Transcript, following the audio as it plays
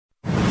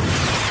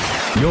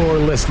You're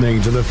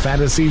listening to the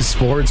Fantasy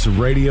Sports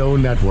Radio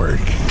Network.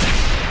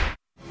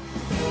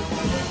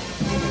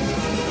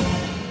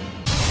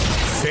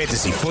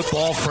 Fantasy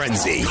Football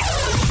Frenzy.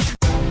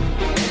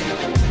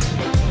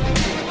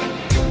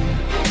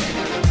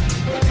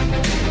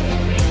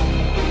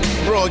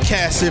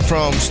 Broadcasted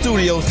from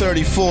Studio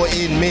 34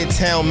 in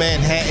Midtown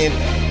Manhattan,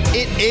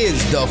 it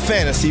is the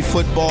Fantasy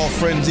Football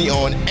Frenzy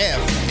on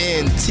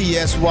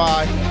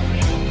FNTSY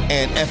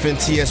and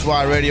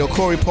FNTSY Radio.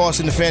 Corey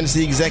Parson, the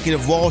Fantasy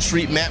Executive, Wall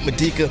Street, Matt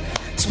Medica.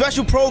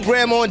 Special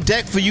program on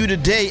deck for you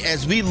today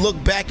as we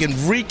look back and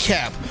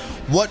recap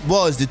what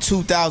was the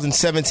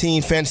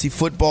 2017 fantasy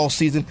football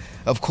season.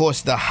 Of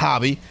course, the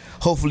hobby.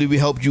 Hopefully we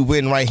helped you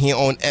win right here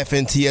on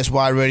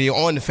FNTSY Radio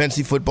on the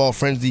Fantasy Football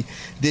Frenzy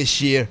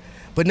this year.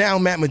 But now,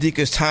 Matt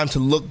Medica, it's time to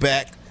look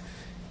back,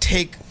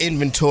 take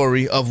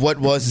inventory of what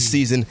was the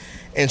season,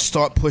 and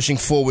start pushing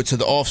forward to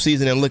the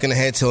offseason and looking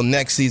ahead till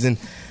next season.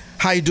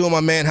 How you doing, my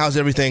man? How's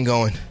everything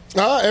going?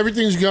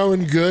 Everything's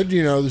going good.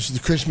 You know, this is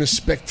the Christmas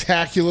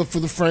spectacular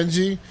for the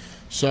Frenzy,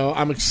 so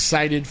I'm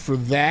excited for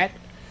that.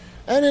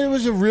 And it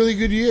was a really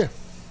good year.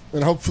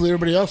 And hopefully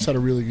everybody else had a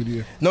really good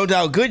year. No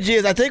doubt. Good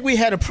years. I think we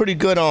had a pretty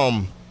good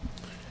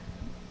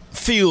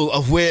feel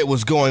of where it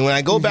was going. When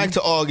I go back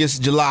to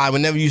August, July,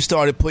 whenever you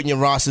started putting your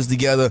rosters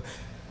together,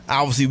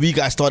 obviously we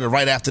got started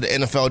right after the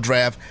NFL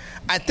draft.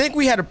 I think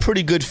we had a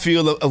pretty good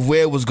feel of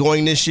where it was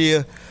going this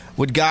year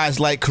with guys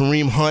like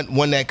Kareem Hunt,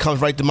 one that comes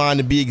right to mind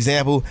to be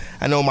example.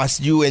 I know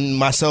you and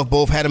myself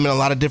both had him in a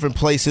lot of different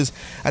places.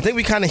 I think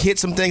we kind of hit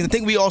some things. I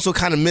think we also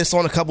kind of missed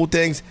on a couple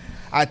things.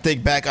 I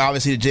think back,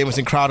 obviously, to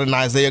Jamison Crowder and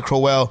Isaiah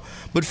Crowell.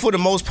 But for the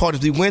most part, as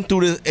we went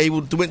through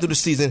the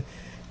season,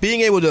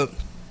 being able to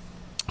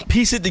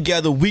piece it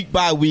together week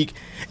by week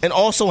and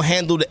also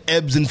handle the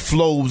ebbs and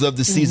flows of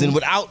the season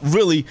without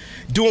really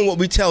doing what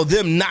we tell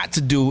them not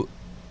to do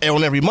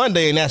on every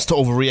Monday, and that's to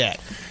overreact.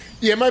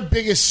 Yeah, my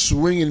biggest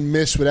swing and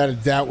miss, without a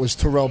doubt, was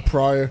Terrell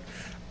Pryor.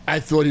 I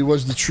thought he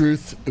was the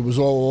truth. It was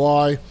all a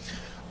lie.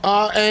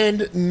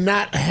 And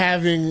not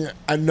having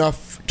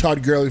enough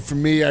Todd Gurley for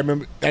me. I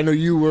know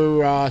you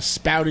were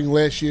spouting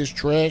last year's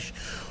trash,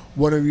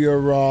 one of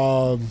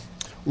your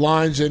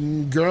lines,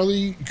 and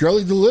Gurley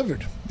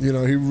delivered. You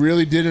know, he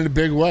really did in a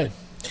big way.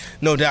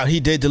 No doubt,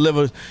 he did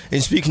deliver.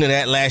 And speaking of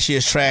that, last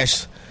year's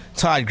trash,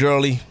 Todd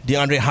Gurley,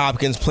 DeAndre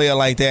Hopkins, player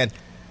like that.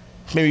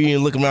 Maybe you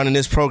can look around in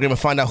this program and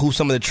find out who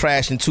some of the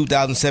trash in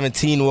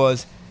 2017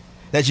 was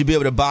that you'll be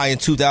able to buy in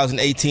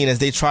 2018 as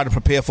they try to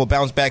prepare for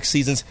bounce-back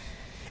seasons.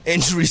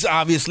 Injuries,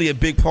 obviously, a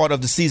big part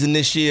of the season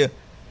this year.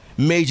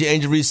 Major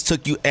injuries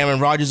took Aaron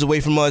Rodgers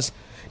away from us.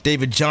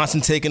 David Johnson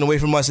taken away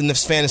from us in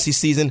this fantasy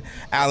season.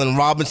 Allen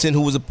Robinson,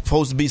 who was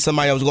supposed to be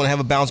somebody that was going to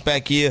have a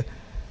bounce-back year.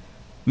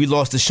 We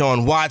lost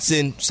Deshaun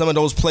Watson. Some of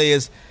those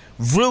players,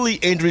 really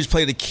injuries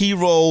played a key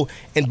role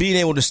in being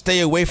able to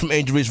stay away from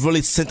injuries,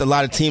 really sent a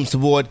lot of teams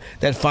toward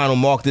that final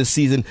mark this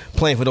season,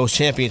 playing for those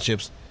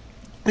championships.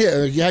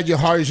 Yeah, you had your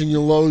highs and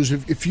your lows.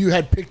 If you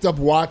had picked up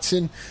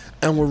Watson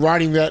and were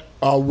riding that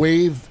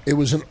wave, it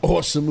was like a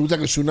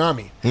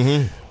tsunami.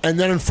 Mm-hmm. And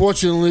then,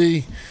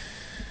 unfortunately,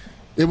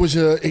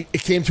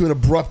 it came to an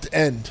abrupt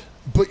end.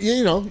 But,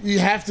 you know, you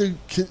have to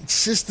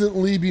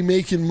consistently be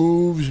making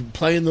moves,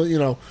 playing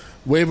the,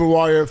 waiver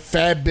wire,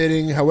 fab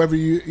bidding, however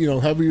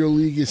however your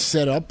league is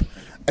set up.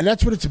 And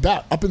that's what it's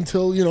about up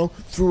until,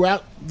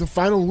 throughout the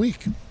final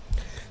week.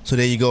 So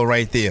there you go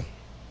right there.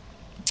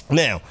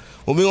 Now,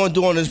 what we're going to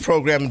do on this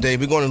program today,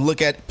 we're going to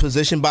look at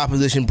position by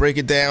position, break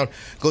it down,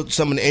 go through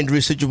some of the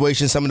injury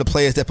situations, some of the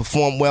players that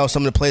performed well,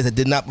 some of the players that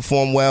did not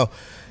perform well,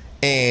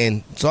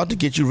 and start to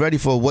get you ready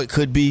for what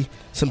could be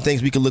some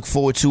things we can look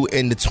forward to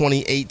in the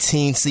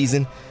 2018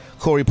 season.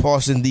 Corey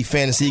Parson, the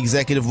Fantasy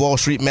Executive, Wall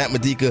Street, Matt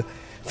Medica,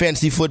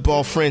 Fantasy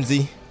Football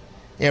Frenzy.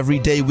 Every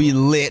day we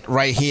lit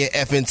right here,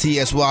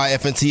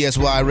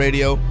 FNTSY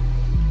Radio.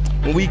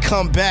 When we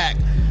come back,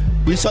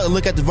 we start to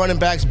look at the running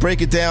backs,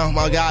 break it down.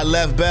 My guy,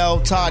 Lev Bell,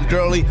 Todd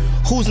Gurley.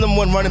 Who's the number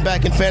one running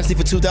back in fantasy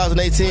for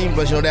 2018?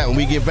 But you know that when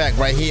we get back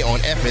right here on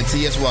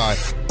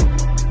FNTSY.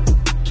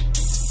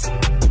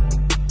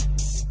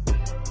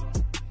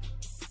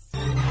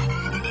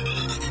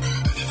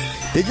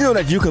 Did you know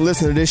that you can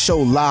listen to this show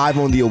live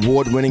on the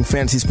award-winning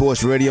Fantasy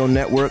Sports Radio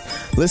Network?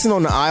 Listen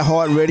on the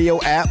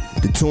iHeartRadio app,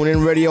 the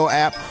TuneIn Radio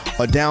app,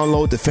 or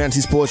download the Fantasy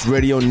Sports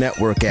Radio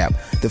Network app.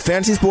 The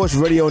Fantasy Sports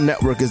Radio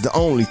Network is the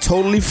only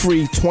totally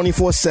free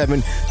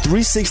 24/7,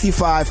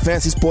 365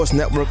 fantasy sports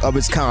network of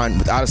its kind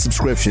without a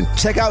subscription.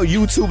 Check out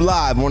YouTube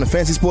Live on the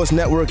Fantasy Sports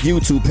Network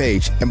YouTube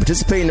page and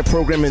participate in the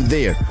program in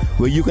there,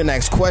 where you can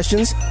ask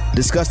questions,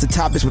 discuss the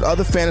topics with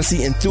other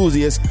fantasy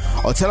enthusiasts,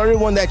 or tell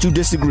everyone that you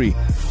disagree.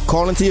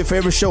 Call into your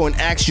favorite show and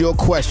ask your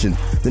question.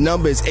 The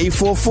number is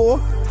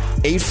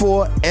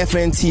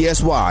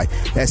 844-84-FNTSY.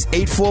 That's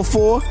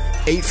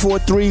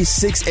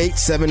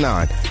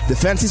 844-843-6879. The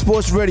Fantasy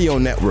Sports Radio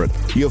Network,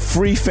 your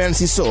free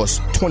fantasy source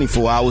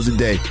 24 hours a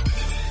day.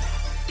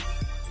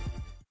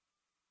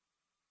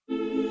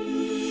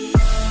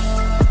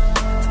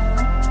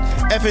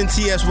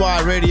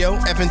 FNTSY Radio,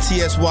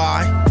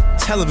 FNTSY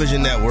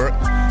Television Network,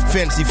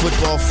 Fantasy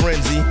Football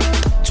Frenzy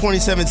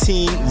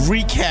 2017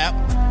 recap.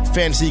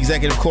 Fantasy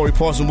executive Corey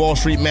Parson, Wall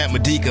Street, Matt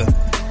Modica.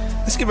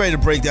 Let's get ready to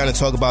break down and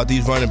talk about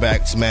these running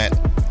backs, Matt.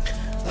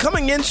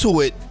 Coming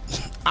into it,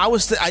 I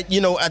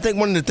think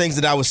one of the things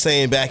that I was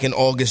saying back in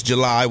August,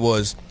 July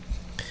was,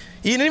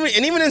 and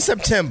even in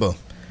September,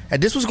 that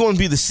this was going to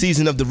be the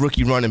season of the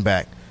rookie running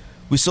back.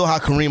 We saw how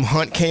Kareem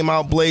Hunt came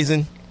out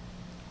blazing,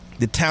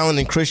 the talent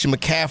in Christian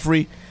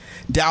McCaffrey,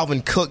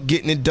 Dalvin Cook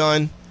getting it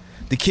done,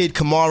 the kid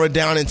Kamara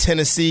down in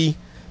Tennessee,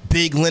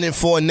 big Leonard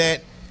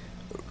Fournette.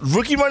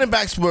 Rookie running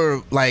backs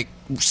were like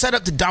set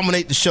up to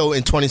dominate the show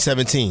in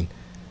 2017.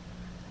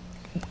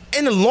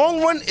 In the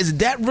long run, is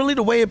that really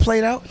the way it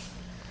played out?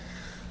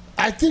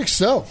 I think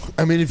so.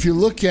 I mean, if you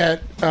look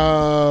at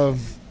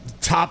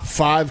top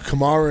 5,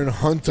 Kamara and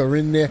Hunt are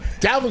in there.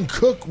 Dalvin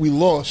Cook, we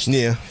lost.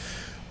 Yeah.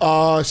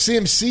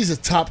 CMC's a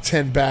top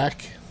 10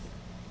 back.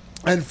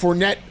 And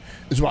Fournette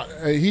is what?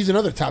 He's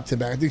another top 10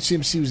 back. I think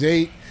CMC was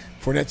 8.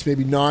 Fournette's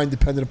maybe 9,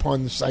 depending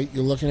upon the site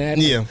you're looking at.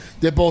 Yeah.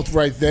 They're both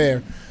right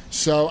there.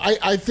 So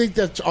I think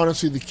that's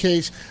honestly the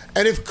case.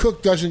 And if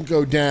Cook doesn't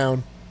go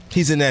down,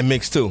 he's in that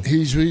mix too.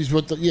 He's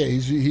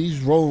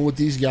rolling with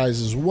these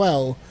guys as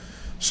well.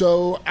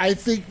 So I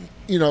think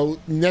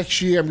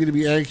next year I'm going to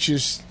be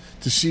anxious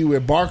to see where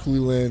Barkley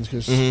lands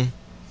because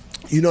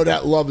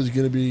that love is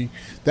going to be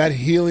that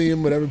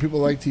helium, whatever people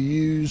like to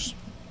use.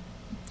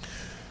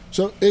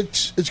 So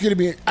it's going to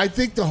be. I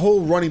think the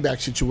whole running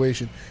back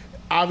situation.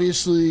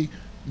 Obviously,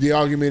 the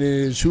argument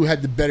is who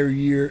had the better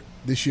year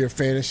this year,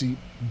 fantasy,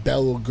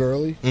 Bell or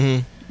Gurley.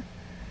 And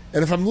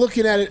if I'm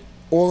looking at it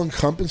all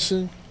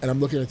encompassing, and I'm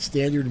looking at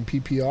standard and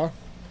PPR,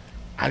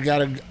 I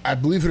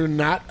believe it or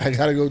not, I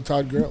gotta go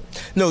Todd Gurley.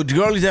 No,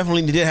 Gurley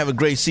definitely did have a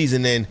great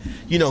season, and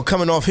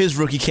coming off his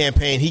rookie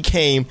campaign, he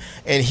came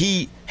and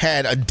he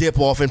had a dip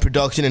off in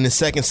production in his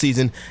second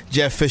season.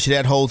 Jeff Fisher,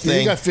 that whole thing.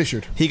 He got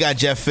fissured. He got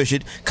Jeff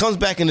fissured. Comes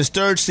back in his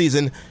third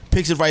season,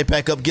 picks it right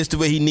back up, gets to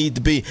where he needs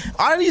to be.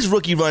 Out of these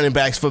rookie running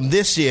backs from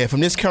this year, from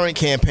this current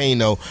campaign,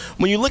 though,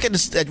 when you look at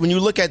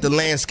the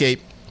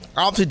landscape,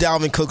 obviously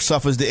Dalvin Cook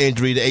suffers the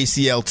injury, the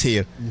ACL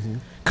tear.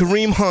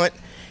 Kareem Hunt,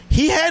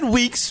 he had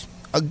weeks.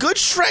 A good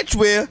stretch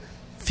where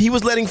he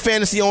was letting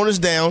fantasy owners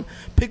down,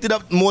 picked it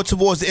up more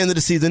towards the end of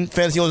the season.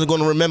 Fantasy owners are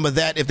going to remember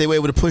that if they were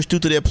able to push through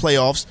to their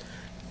playoffs.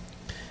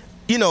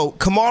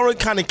 Kamara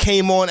kind of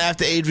came on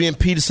after Adrian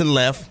Peterson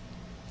left.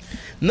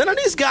 None of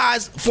these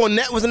guys,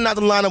 Fournette was in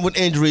another lineup with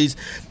injuries.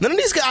 None of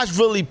these guys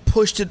really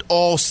pushed it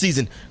all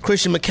season.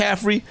 Christian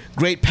McCaffrey,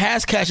 great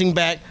pass catching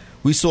back.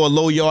 We saw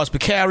low yards per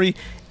carry.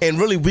 And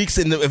really weeks,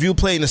 if you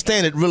play in the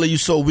standard, really you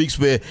saw weeks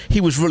where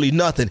he was really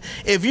nothing.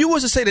 If you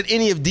was to say that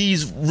any of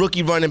these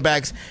rookie running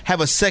backs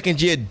have a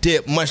second-year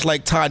dip, much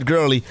like Todd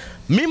Gurley,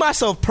 me,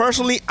 myself,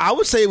 personally, I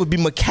would say it would be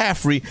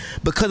McCaffrey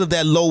because of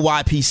that low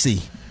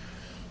YPC.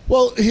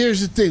 Well, here's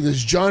the thing.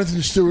 Does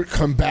Jonathan Stewart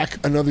come back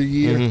another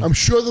year? I'm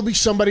sure there'll be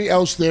somebody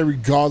else there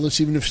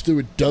regardless, even if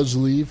Stewart does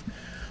leave.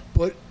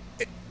 But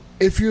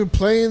if you're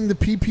playing the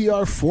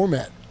PPR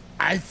format,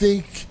 I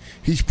think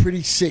he's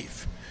pretty safe.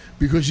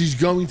 Because he's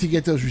going to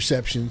get those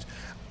receptions.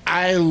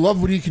 I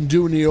love what he can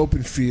do in the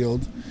open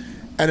field.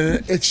 And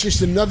it's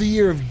just another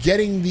year of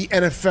getting the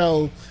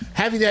NFL,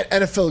 having that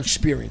NFL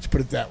experience,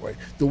 put it that way.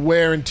 The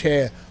wear and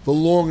tear, the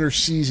longer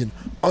season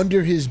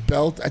under his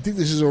belt. I think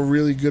this is a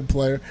really good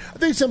player.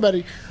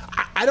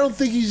 I don't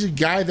think he's a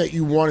guy that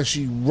you want to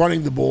see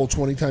running the ball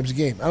 20 times a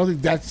game. I don't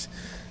think that's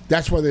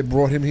why they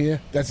brought him here.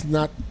 That's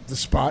not the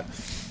spot.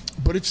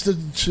 But it's to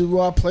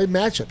play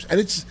matchups. And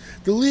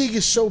the league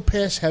is so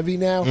pass heavy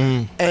now.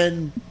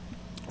 And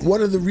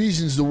one of the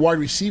reasons the wide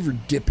receiver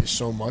dip is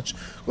so much,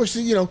 of course,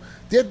 they're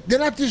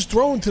not just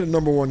throwing to the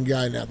number one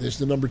guy now. There's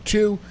the number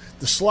 2,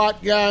 the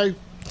slot guy.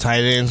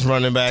 Tight ends,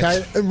 running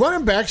backs. And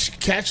running backs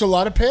catch a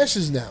lot of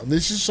passes now.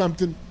 This is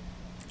something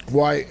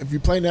why, if you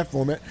play in that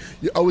format,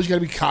 you always got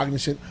to be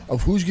cognizant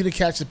of who's going to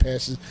catch the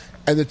passes.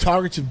 And the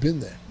targets have been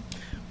there.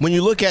 When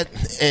you look at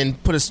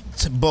and put a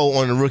bow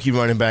on the rookie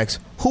running backs,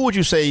 who would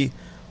you say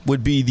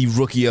would be the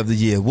rookie of the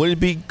year? Would it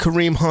be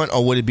Kareem Hunt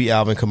or would it be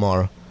Alvin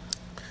Kamara?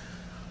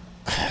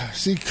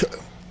 See,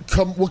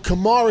 what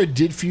Kamara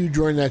did for you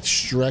during that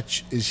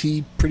stretch is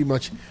he pretty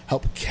much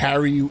helped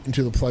carry you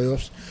into the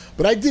playoffs.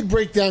 But I did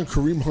break down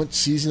Kareem Hunt's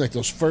season, like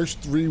those first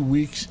 3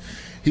 weeks.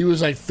 He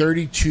was like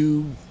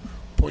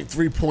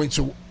 32.3 points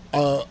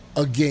a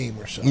game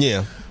or so.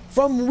 Yeah.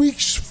 From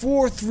weeks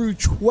 4 through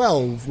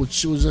 12,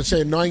 which was, let's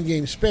say, a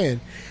 9-game span,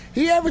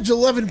 he averaged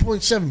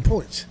 11.7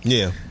 points.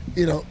 Yeah.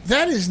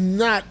 That is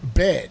not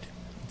bad.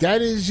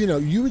 That is,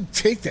 you would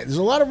take that. There's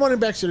a lot of running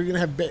backs that are going to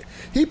have bad.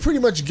 He pretty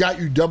much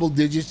got you double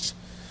digits.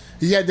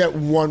 He had that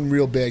one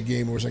real bad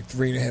game where it was like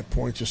 3.5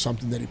 points or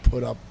something that he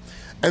put up.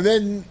 And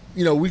then,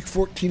 week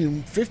 14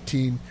 and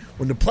 15,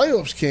 when the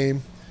playoffs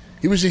came,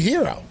 he was a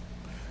hero.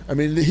 I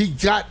mean, he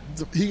got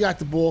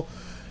the ball.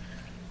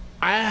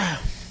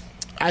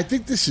 I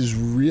think this is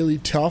really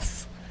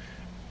tough,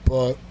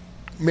 but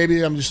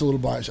maybe I'm just a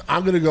little biased.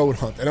 I'm going to go with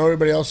Hunt. I know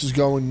everybody else is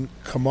going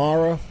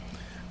Kamara.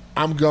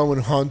 I'm going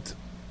Hunt,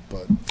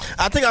 but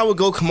I think I would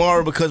go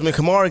Kamara because when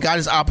Kamara got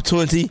his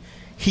opportunity,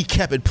 he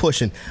kept it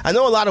pushing. I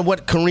know a lot of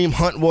what Kareem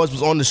Hunt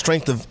was on the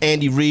strength of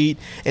Andy Reid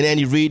and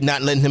Andy Reid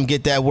not letting him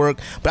get that work.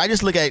 But I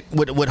just look at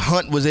what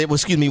Hunt was able,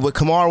 what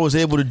Kamara was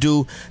able to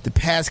do, the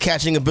pass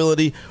catching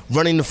ability,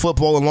 running the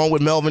football along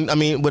with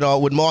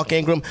with Mark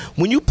Ingram.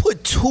 When you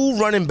put two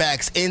running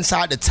backs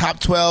inside the top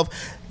 12,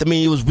 I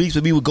mean, it was weeks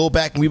where we would go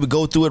back and we would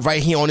go through it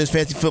right here on this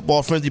Fantasy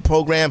Football Frenzy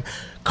program.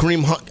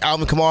 Kareem Hunt,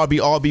 Alvin Kamara be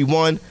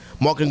RB1.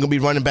 Mark is going to be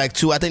running back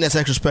 2. I think that's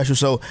extra special,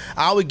 so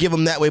I would give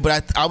him that way,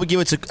 but I would give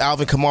it to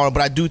Alvin Kamara,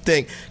 but I do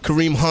think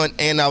Kareem Hunt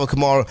and Alvin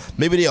Kamara,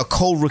 maybe they are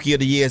co-rookie of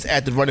the years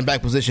at the running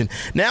back position.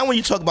 Now when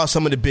you talk about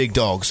some of the big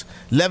dogs,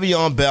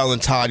 Le'Veon Bell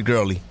and Todd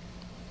Gurley.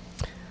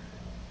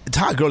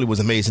 Todd Gurley was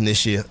amazing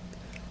this year.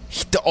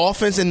 The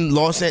offense in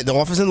Los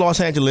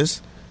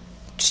Angeles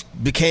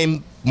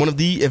became one of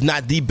the, if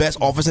not the best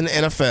offense in the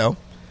NFL.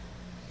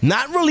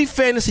 Not really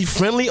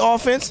fantasy-friendly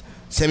offense.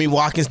 Sammy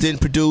Watkins didn't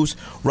produce.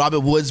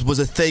 Robert Woods was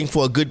a thing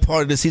for a good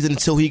part of the season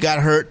until he got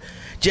hurt.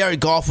 Jared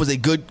Goff was a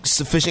good,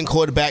 sufficient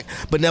quarterback,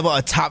 but never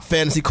a top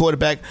fantasy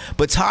quarterback.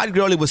 But Todd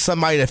Gurley was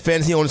somebody that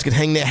fantasy owners could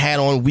hang their hat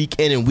on week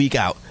in and week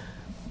out.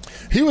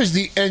 He was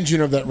the engine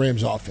of that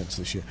Rams offense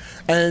this year.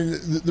 And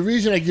the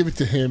reason I give it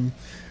to him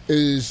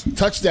is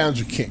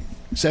touchdowns are king.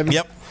 7.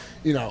 Yep.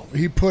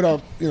 He put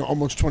up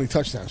almost 20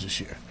 touchdowns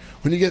this year.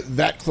 When you get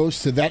that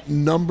close to that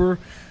number,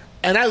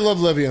 and I love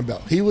Le'Veon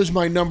Bell. He was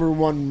my number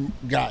one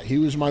guy. He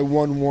was my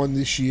 1-1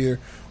 this year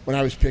when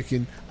I was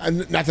picking.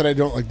 And not that I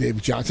don't like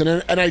David Johnson.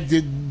 And I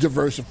did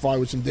diversify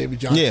with some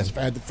David Johnson if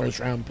I had the first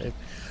round pick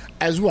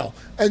as well.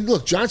 And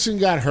look, Johnson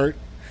got hurt.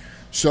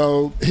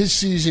 So his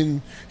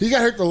season, he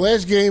got hurt the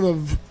last game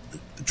of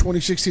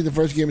 2016, the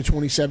first game of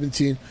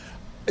 2017.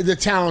 The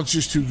talent's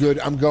just too good.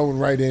 I'm going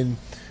right in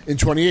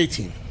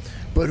 2018.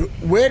 But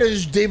where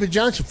does David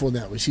Johnson fall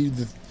now? Is he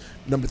the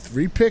number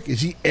 3 pick?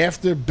 Is he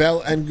after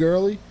Bell and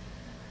Gurley?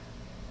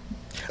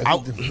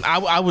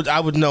 I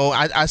would know.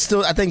 I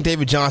think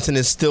David Johnson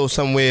is still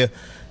somewhere.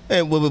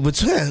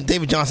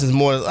 David Johnson's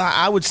more.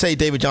 I would say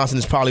David Johnson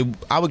is probably.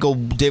 I would go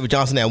David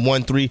Johnson at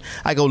 1-3.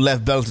 I go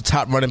Lev Bell as the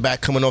top running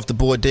back coming off the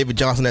board. David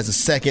Johnson as a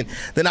second.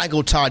 Then I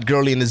go Todd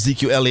Gurley and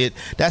Ezekiel Elliott.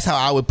 That's how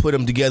I would put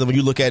them together when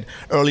you look at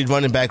early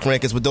running back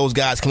rankings with those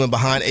guys coming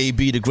behind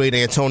AB, the great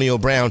Antonio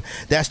Brown.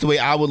 That's the way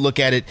I would look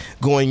at it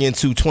going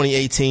into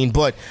 2018.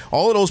 But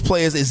all of those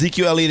players,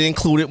 Ezekiel Elliott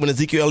included, when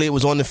Ezekiel Elliott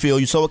was on the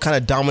field, you saw what kind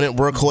of dominant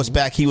workhorse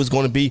back he was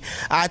going to be.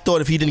 I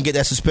thought if he didn't get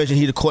that suspension,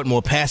 he'd have caught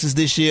more passes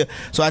this year.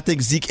 So I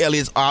think Zeke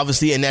Elliott's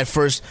obviously in that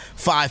first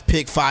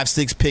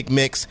 5-6 pick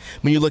mix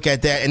when you look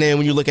at that. And then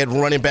when you look at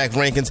running back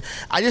rankings,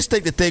 I just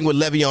think the thing with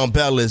Le'Veon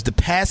Bell is the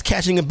pass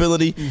catching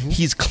ability.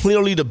 He's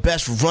clearly the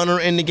best runner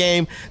in the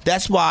game.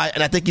 That's why,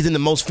 and I think he's in the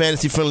most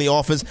fantasy friendly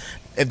offense.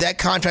 If that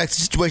contract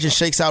situation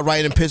shakes out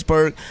right in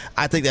Pittsburgh,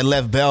 I think that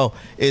Lev Bell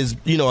is,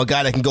 a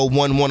guy that can go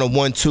 1-1 or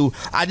 1-2.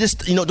 I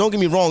just, don't get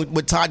me wrong,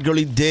 what Todd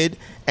Gurley did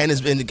and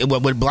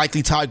what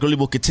likely Todd Gurley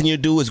will continue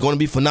to do is going to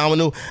be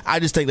phenomenal. I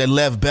just think that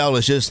Lev Bell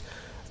is just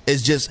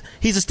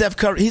he's a Steph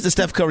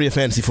Curry of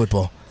fantasy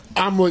football.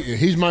 I'm with you.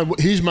 He's my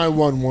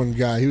 1-1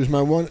 guy. He was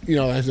my one,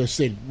 as I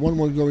said,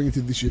 1-1 going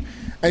into this year.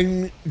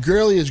 And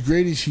Gurley, as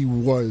great as he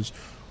was,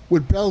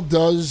 what Bell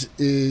does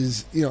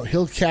is,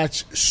 he'll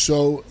catch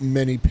so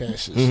many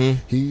passes.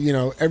 He,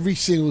 every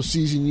single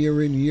season,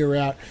 year in, year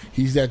out,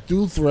 he's that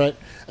dual threat.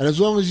 And as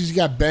long as he's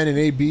got Ben and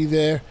AB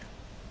there,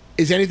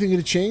 is anything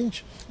going to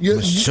change?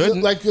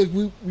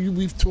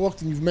 We've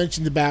talked and you've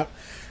mentioned about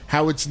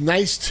how it's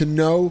nice to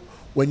know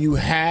when you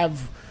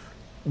have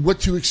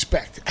what to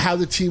expect, how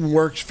the team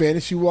works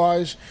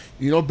fantasy-wise.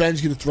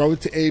 Ben's going to throw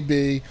it to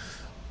AB.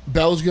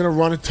 Bell's going to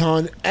run a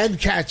ton and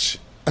catch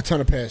a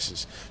ton of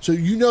passes. So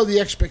the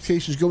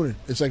expectations going in.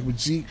 It's like with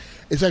Zeke.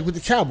 It's like with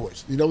the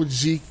Cowboys. With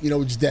Zeke,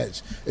 it's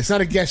Dez. It's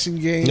not a guessing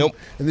game. Nope.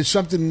 And there's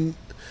something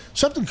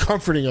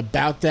comforting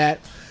about that.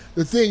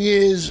 The thing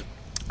is,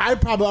 I'm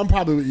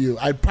probably with you.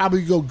 I'd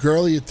probably go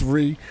Gurley at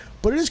 3,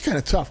 but it is kind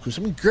of tough because,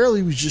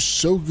 Gurley was just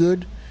so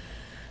good.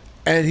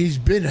 And he's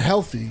been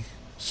healthy,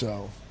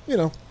 so,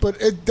 But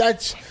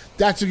that's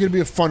going to be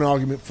a fun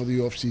argument for the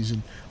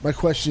offseason. My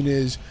question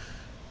is,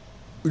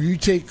 will you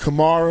take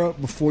Kamara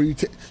before you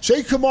take...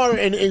 Say Kamara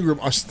and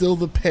Ingram are still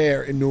the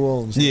pair in New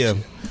Orleans. Yeah.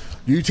 Do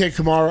you take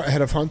Kamara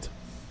ahead of Hunt?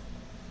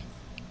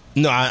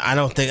 No, I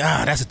don't think.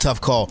 That's a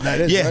tough call. That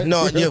is, right?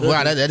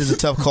 Wow, that is a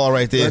tough call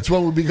right there. That's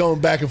one we'll be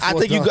going back and forth. I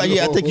think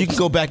you can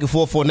go back and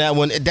forth on that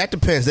one. That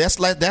depends.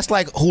 That's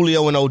like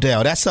Julio and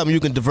Odell. That's something you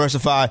can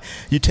diversify.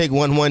 You take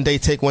one day,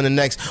 take one the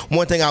next.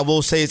 One thing I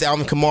will say is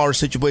Alvin Kamara's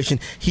situation.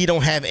 He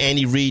don't have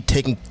Andy Reid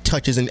taking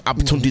touches and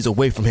opportunities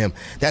away from him.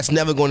 That's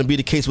never going to be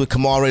the case with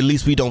Kamara. At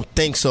least we don't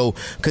think so,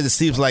 because it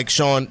seems like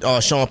Sean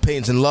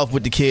Payton's in love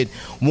with the kid,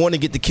 want to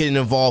get the kid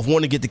involved,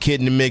 want to get the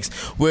kid in the mix.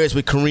 Whereas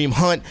with Kareem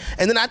Hunt,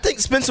 and then I think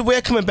Spencer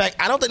Ware coming back,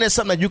 I don't think that's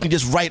something that you can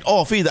just write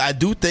off either. I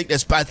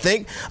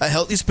think a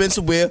healthy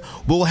Spencer Ware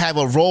will have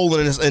a role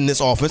in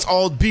this offense,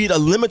 albeit a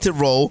limited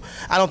role.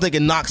 I don't think it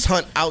knocks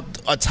Hunt out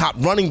a top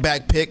running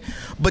back pick,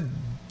 but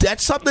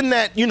that's something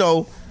that,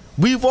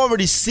 we've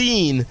already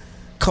seen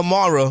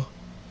Kamara,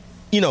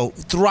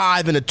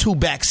 thrive in a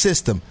two-back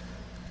system.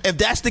 if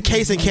that's the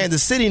case in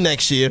Kansas City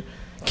next year,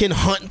 can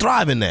Hunt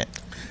thrive in that?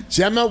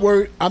 See, I'm not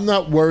worried. I'm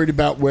not worried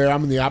about where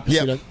I'm in the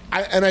opposite. Yep.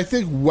 And I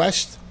think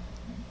West,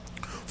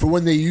 for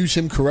when they use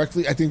him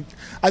correctly, I think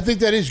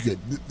that is good.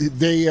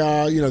 They they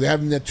have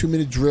him in that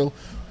 2-minute drill,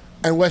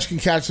 and West can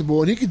catch the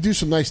ball, and he can do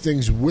some nice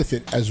things with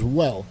it as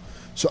well.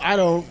 So I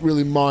don't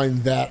really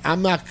mind that.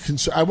 I'm not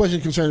concerned. I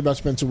wasn't concerned about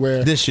Spencer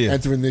Ware this year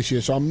entering this year,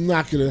 so I'm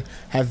not going to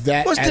have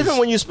that. Well, it's different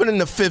when you're spending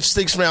the 5th,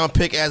 6th round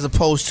pick as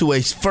opposed to a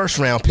 1st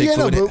round pick.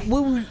 Yeah,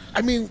 but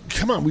I mean,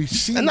 come on, we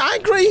see. And I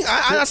agree.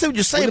 I see what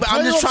you're saying, but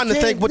I'm just trying to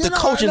think what the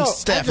coaching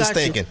staff is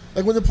thinking.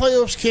 Like when the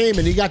playoffs came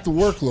and he got the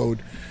workload.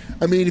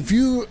 I mean,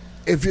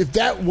 if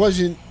that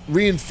wasn't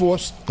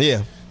reinforced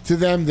to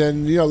them,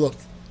 then look,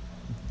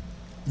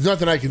 there's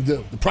nothing I can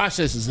do. The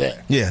process is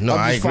there. Yeah, no,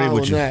 I agree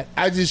with you. That.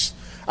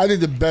 I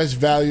think the best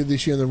value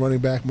this year in the running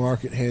back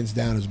market, hands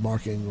down, is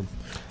Mark Ingram.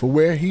 For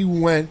where he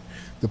went,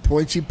 the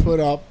points he put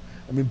up,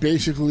 I mean,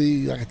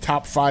 basically like a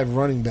top 5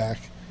 running back.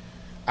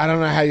 I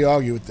don't know how you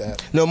argue with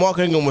that. No, Mark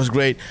Ingram was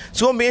great.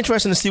 It's going to be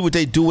interesting to see what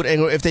they do with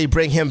Ingram if they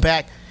bring him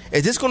back.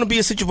 Is this going to be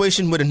a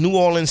situation where the New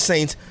Orleans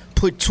Saints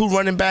put 2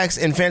 running backs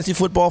in fantasy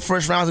football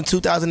first rounds in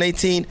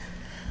 2018?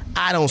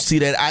 I don't see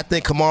that. I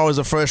think Kamara is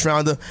a first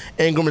rounder.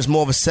 Ingram is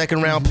more of a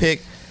second round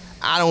pick.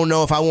 I don't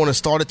know if I want to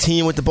start a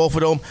team with the both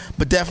of them,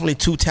 but definitely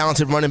 2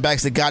 talented running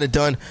backs that got it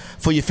done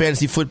for your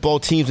fantasy football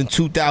teams in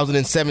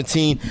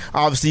 2017.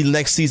 Obviously,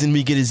 next season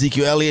we get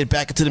Ezekiel Elliott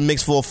back into the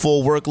mix for a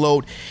full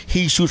workload.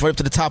 He shoots right up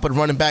to the top of the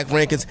running back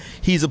rankings.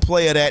 He's a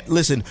player that,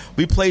 listen,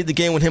 we played the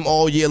game with him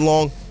all year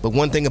long, but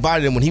one thing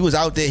about it, when he was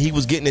out there, he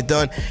was getting it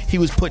done. He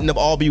was putting up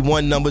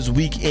RB1 numbers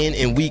week in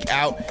and week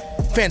out.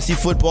 Fantasy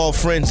Football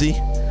Frenzy.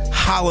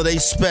 Holiday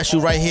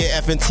special right here,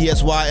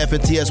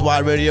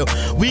 FNTSY Radio.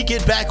 We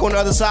get back on the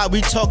other side.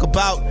 We talk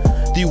about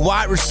the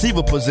wide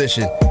receiver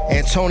position.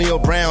 Antonio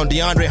Brown,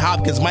 DeAndre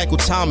Hopkins, Michael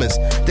Thomas,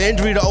 the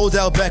injury to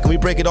Odell Beckham. We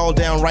break it all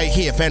down right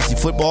here, Fantasy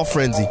Football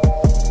Frenzy.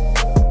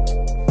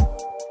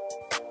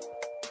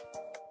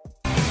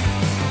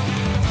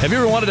 Have you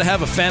ever wanted to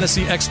have a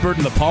fantasy expert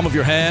in the palm of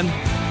your hand?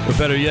 Or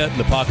better yet, in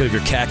the pocket of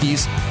your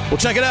khakis? Well,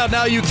 check it out.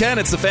 Now you can.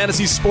 It's the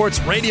Fantasy Sports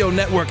Radio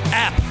Network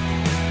app.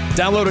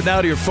 Download it now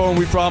to your phone,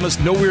 we promise.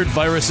 No weird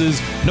viruses,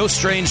 no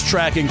strange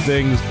tracking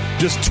things.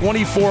 Just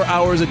 24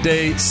 hours a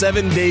day,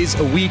 7 days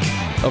a week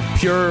of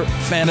pure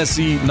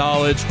fantasy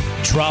knowledge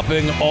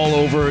dropping all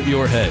over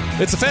your head.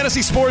 It's the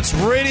Fantasy Sports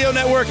Radio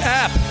Network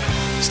app.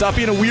 Stop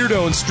being a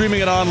weirdo and streaming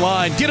it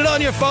online. Get it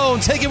on your phone.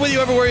 Take it with you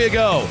everywhere you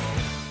go.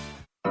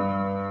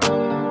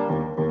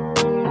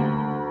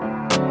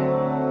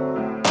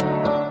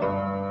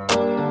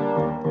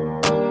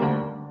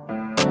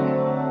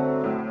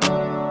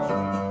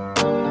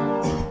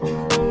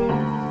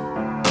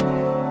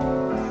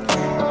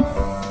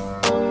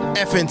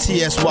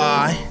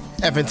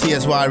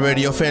 FNTSY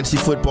Radio, Fantasy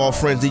Football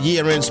Frenzy,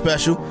 year-end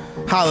special,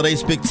 holiday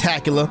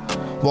spectacular.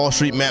 Wall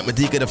Street Matt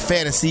Modica, the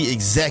fantasy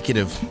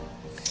executive.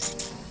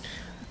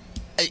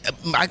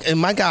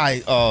 My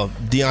guy,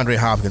 DeAndre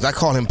Hopkins, I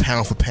call him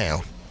pound for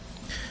pound.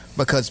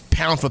 Because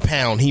pound for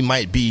pound, he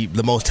might be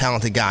the most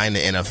talented guy in the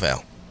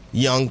NFL.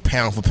 Young,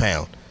 pound for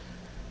pound.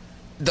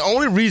 The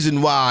only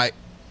reason why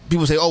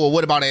people say, oh, well,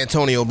 what about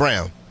Antonio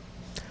Brown?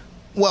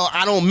 Well,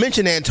 I don't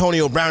mention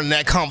Antonio Brown in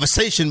that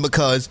conversation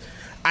because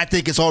I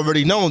think it's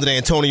already known that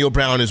Antonio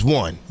Brown is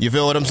one. You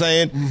feel what I'm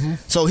saying? Mm-hmm.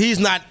 So he's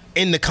not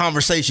in the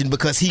conversation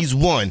because he's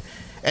one.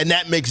 And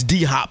that makes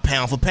D-Hop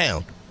pound for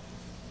pound.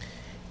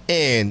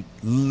 And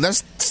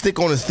let's stick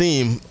on the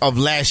theme of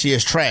last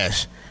year's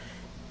trash.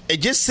 It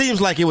just seems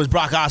like it was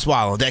Brock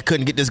Osweiler that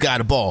couldn't get this guy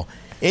the ball.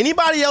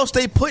 Anybody else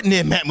they put in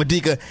there, Matt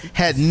Modica,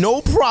 had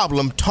no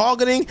problem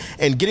targeting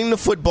and getting the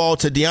football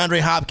to DeAndre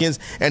Hopkins,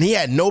 and he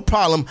had no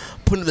problem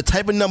putting the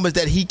type of numbers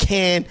that he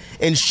can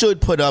and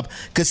should put up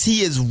because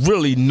he is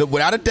really,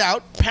 without a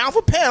doubt, pound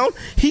for pound,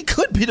 he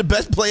could be the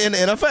best player in the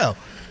NFL.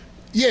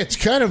 Yeah, it's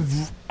kind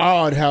of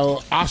odd how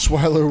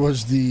Osweiler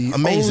was the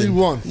only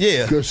one.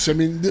 Yeah. Because, I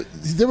mean,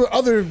 there were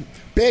other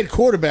bad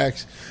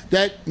quarterbacks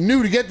that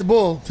knew to get the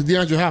ball to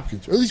DeAndre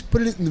Hopkins, or at least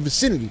put it in the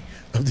vicinity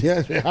of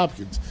DeAndre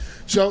Hopkins.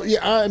 So, yeah,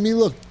 I mean,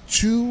 look,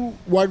 2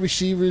 wide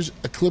receivers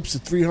eclipsed the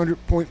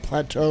 300-point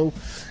plateau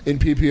in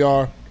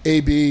PPR.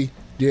 AB,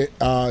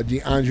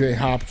 DeAndre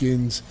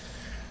Hopkins.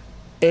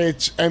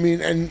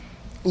 And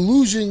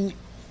losing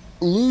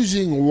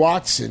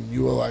Watson,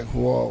 you were like,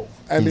 whoa.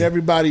 I mean,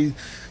 everybody,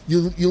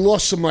 you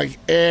lost some, like,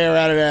 air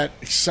out of that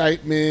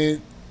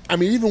excitement. I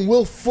mean, even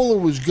Will Fuller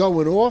was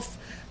going off,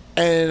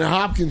 and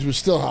Hopkins was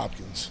still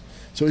Hopkins.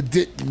 So it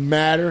didn't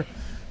matter.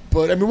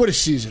 But, I mean, what a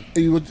season.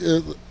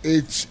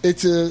 It's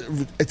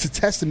a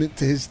testament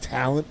to his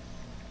talent.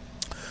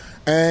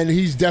 And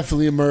he's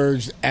definitely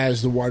emerged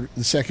as the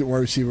second wide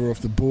receiver off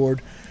the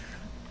board.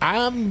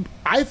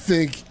 I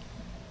think,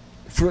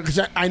 because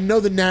I know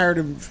the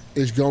narrative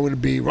is going to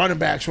be running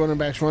backs.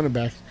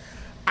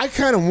 I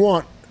kind of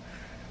want,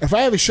 if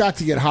I have a shot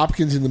to get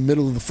Hopkins in the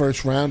middle of the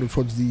first round or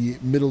towards the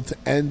middle to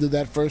end of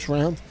that first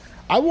round,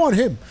 I want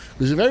him.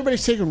 Because if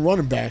everybody's taking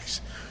running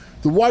backs,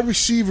 the wide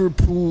receiver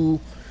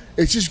pool,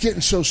 it's just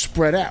getting so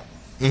spread out.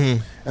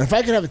 And if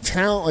I could have a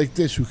talent like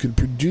this who can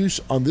produce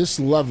on this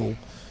level,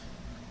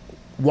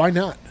 why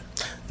not?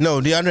 No,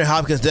 DeAndre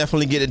Hopkins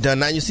definitely get it done.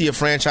 Now you see a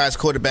franchise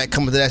quarterback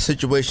come into that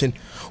situation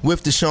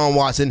with Deshaun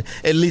Watson.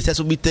 At least that's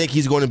what we think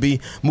he's going to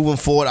be moving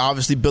forward.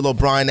 Obviously, Bill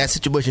O'Brien, that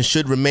situation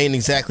should remain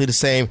exactly the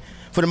same.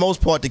 For the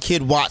most part, the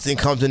kid Watson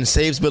comes in and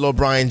saves Bill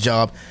O'Brien's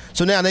job.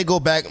 So now they go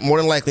back more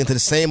than likely into the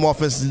same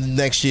offense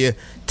next year.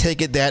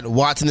 Take it that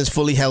Watson is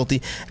fully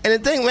healthy. And the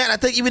thing, man, I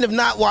think even if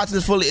Watson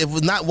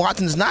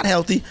is not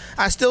healthy,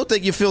 I still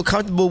think you feel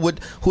comfortable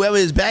with whoever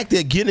is back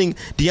there getting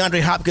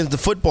DeAndre Hopkins the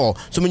football.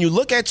 So when you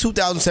look at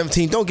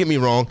 2017, don't get me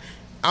wrong,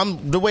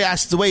 the way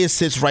it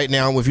sits right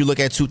now, if you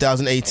look at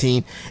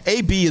 2018,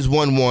 AB is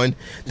 1-1.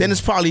 Then it's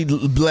probably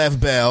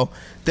Lev Bell.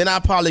 Then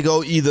I'll probably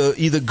go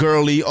either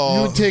Gurley or...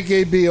 You would take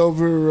AB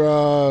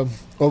over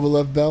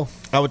Lev Bell?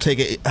 I would take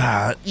it.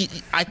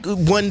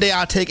 One day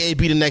I'll take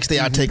AB. The next day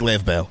I'll take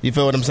Lev Bell. You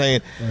feel what I'm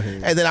saying?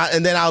 Okay. And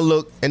then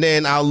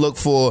I'll look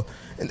for,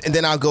 and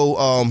then I'll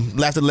go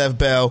after Lev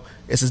Bell.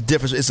 It's a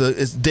difference.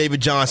 It's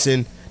David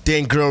Johnson.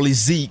 Then Gurley,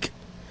 Zeke.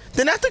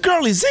 Then after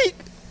Gurley, Zeke,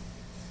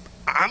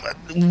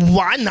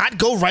 why not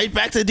go right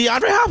back to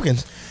DeAndre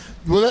Hopkins?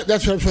 Well,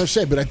 that's what I'm trying to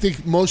say. But I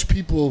think most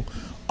people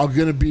are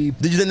going to be.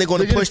 Did you think they're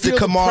going to push the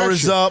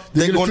Kamaras up?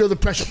 They're going to feel the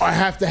pressure. I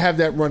have to have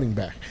that running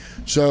back.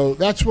 So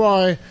that's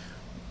why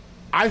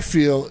I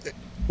feel,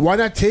 why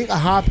not take a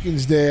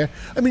Hopkins there?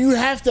 I mean, you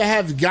have to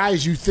have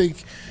guys you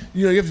think,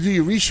 you have to do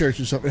your research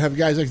or something. Have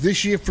guys like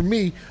this year for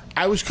me,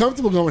 I was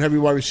comfortable going heavy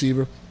wide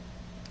receiver.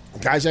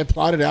 Guys I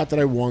plotted out that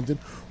I wanted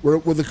were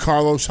the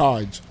Carlos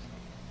Hydes,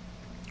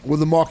 were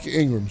the Mark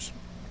Ingrams.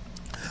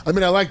 I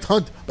mean, I liked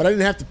Hunt, but I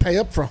didn't have to pay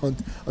up for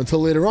Hunt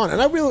until later on.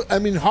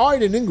 And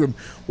Hyde and Ingram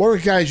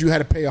weren't guys you had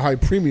to pay a high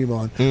premium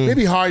on.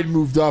 Maybe Hyde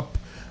moved up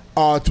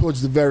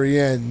towards the very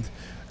end.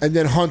 And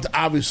then Hunt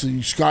obviously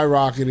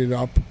skyrocketed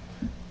up,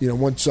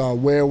 once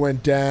Ware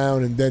went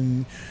down. And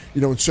then,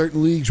 in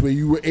certain leagues where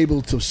you were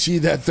able to see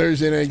that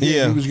Thursday night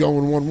game, he was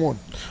going 1-1.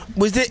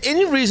 Was there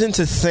any reason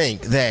to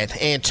think that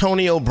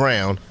Antonio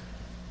Brown,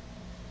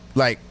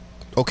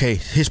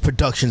 his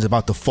production's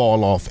about to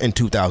fall off in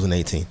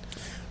 2018?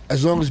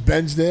 As long as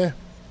Ben's there,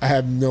 I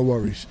have no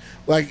worries.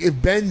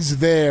 If Ben's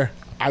there,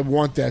 I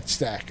want that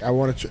stack. I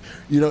want to,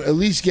 at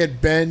least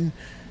get Ben.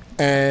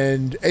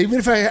 And even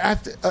if I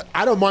have to,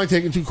 I don't mind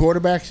taking two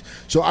quarterbacks.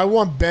 So I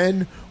want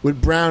Ben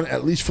with Brown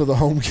at least for the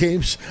home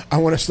games. I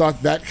want to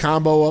start that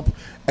combo up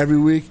every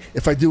week.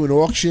 If I do an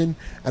auction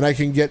and I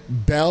can get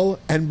Bell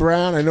and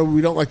Brown, I know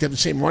we don't like to have the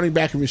same running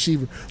back and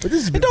receiver, but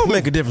this has been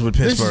make a difference with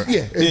Pittsburgh.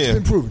 It's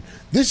been proven.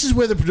 This is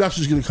where the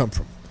production is going to come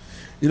from.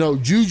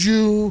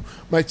 Juju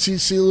might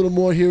see a little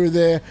more here or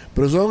there,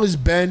 but as long as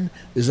Ben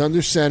is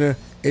under center,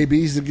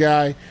 AB's the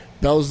guy,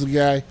 Bell's the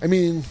guy. I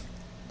mean,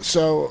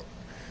 so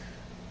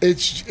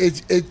it's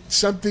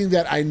something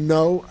that I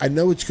know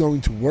it's going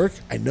to work.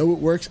 I know it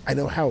works. I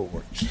know how it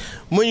works.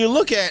 When you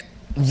look at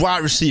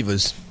wide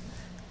receivers,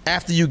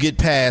 after you get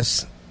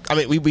past,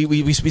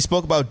 we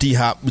spoke about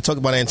D-Hop. We talked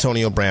about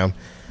Antonio Brown.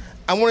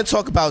 I want to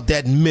talk about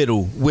that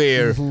middle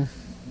where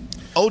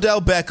Odell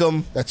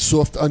Beckham. That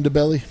soft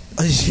underbelly.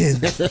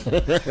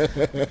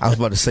 I was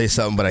about to say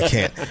something, but I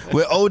can't.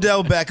 Where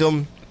Odell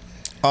Beckham,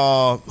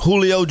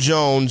 Julio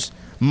Jones,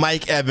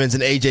 Mike Evans,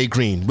 and A.J.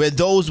 Green, where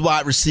those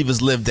wide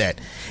receivers lived at.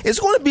 It's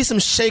going to be some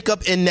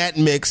shakeup in that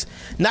mix,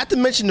 not to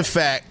mention the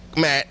fact,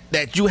 Matt,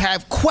 that you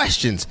have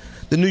questions.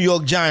 The New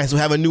York Giants will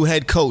have a new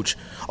head coach.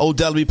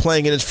 Odell will be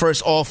playing in his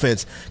first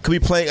offense. Could be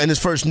playing in his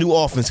first new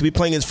offense. Could be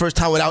playing his first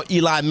time without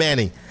Eli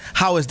Manning.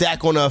 How is that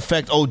going to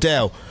affect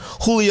Odell?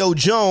 Julio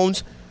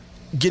Jones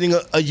getting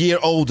a year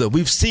older.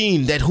 We've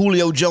seen that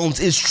Julio Jones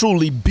is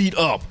truly beat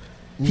up.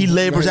 He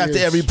labors after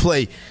every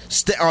play,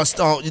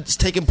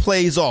 taking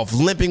plays off,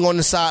 limping on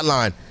the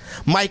sideline.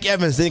 Mike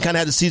Evans didn't kind of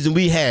have the season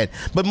we had,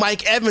 but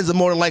Mike Evans will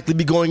more than likely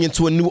be going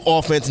into a new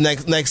offense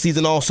next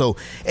season also.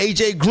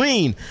 A.J.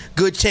 Green,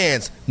 good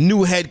chance,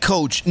 new head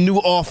coach, new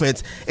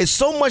offense. It's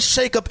so much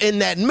shakeup in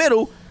that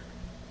middle,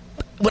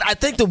 but I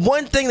think the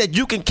one thing that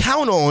you can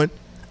count on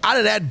out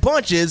of that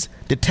bunch is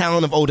the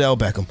talent of Odell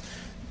Beckham.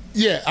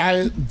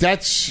 Yeah,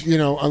 that's,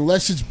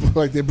 unless it's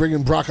like they bring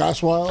in Brock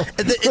Osweiler.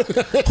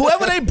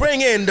 Whoever they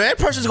bring in, that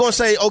person's going to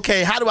say,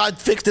 okay, how do I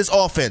fix this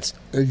offense?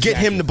 Exactly. Get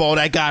him the ball,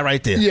 that guy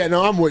right there. Yeah,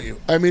 no, I'm with you.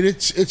 I mean,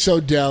 it's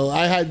Odell.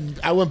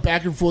 I went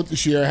back and forth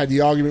this year. I had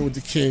the argument with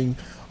the King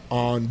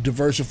on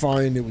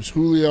diversifying. It was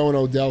Julio and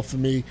Odell for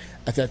me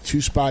at that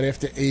 2 spot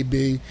after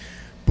AB.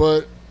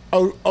 But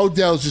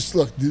Odell's just,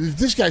 look, if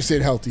this guy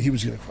stayed healthy, he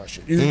was going to crush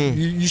it.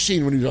 You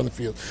seen when he was on the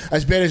field.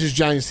 As bad as his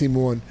Giants team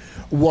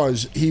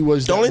was, he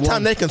was the only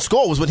time they can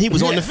score was when he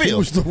was on the field. He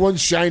was the one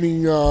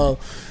shining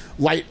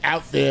light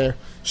out there.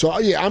 So,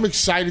 I'm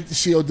excited to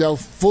see Odell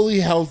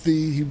fully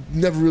healthy. He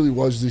never really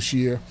was this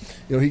year.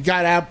 He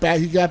got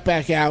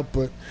back out,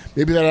 but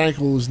maybe that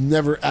ankle was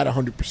never at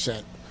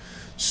 100%.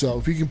 So,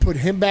 if you can put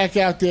him back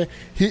out there,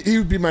 he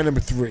would be my number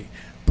 3.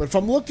 But if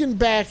I'm looking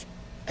back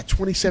at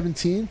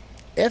 2017,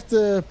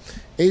 after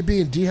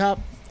AB and D-Hop,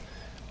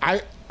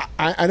 I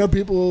I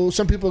know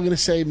some people are going to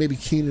say maybe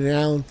Keenan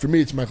Allen. For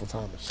me, it's Michael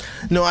Thomas.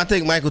 No, I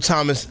think Michael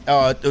Thomas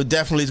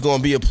definitely is going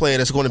to be a player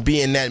that's going to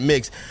be in that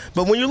mix.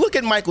 But when you look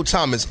at Michael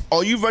Thomas,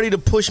 are you ready to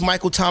push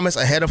Michael Thomas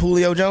ahead of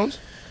Julio Jones?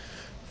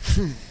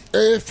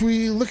 If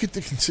we look at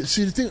the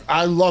thing,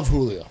 I love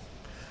Julio.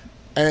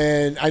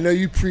 And I know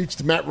you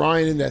preached Matt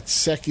Ryan in that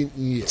second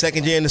year.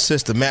 Second year in the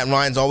system. Matt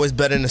Ryan's always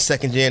better in the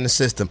second year in the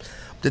system.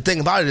 The thing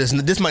about it is,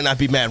 this might not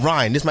be Matt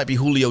Ryan. This might be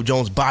Julio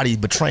Jones' body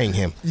betraying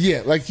him.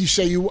 Yeah, like you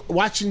say, you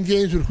watching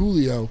games with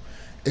Julio,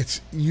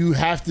 you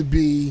have to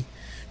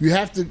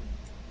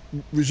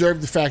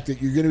reserve the fact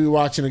that you're going to be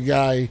watching a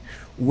guy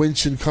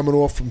wincing coming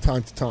off from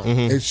time to time.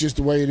 Mm-hmm. It's just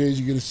the way it is.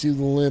 You're going to see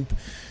the limp.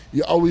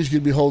 You're always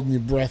going to be holding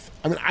your breath.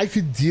 I mean, I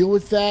could deal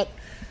with that.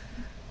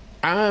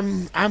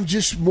 I'm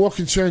just more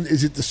concerned.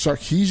 Is it the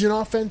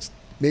Sarkisian offense?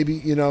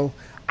 Maybe,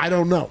 I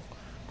don't know,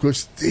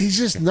 because he's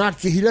just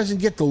not. He doesn't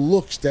get the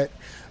looks that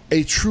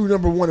a true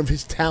number one of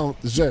his talent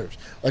deserves.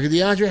 Like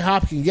DeAndre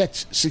Hopkins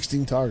gets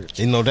 16 targets,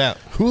 no doubt.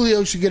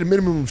 Julio should get a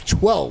minimum of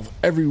 12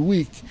 every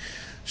week.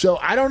 So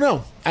I don't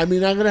know. I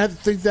mean, I'm gonna have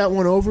to think that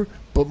one over.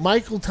 But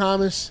Michael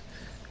Thomas,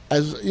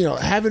 as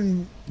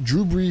having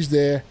Drew Brees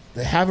there,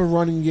 they have a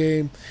running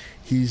game.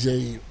 He's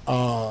a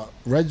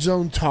red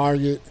zone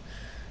target.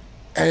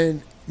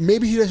 And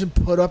maybe he doesn't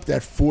put up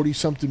that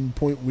 40-something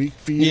point week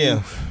for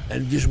you,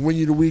 and just win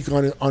you the week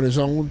on his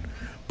own.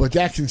 But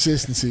that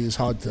consistency is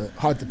hard to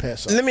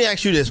pass up. Let me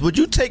ask you this: would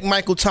you take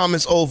Michael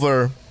Thomas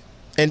over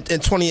in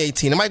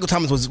 2018? And Michael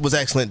Thomas was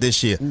excellent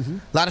this year. Mm-hmm.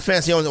 A lot of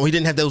fantasy owners, he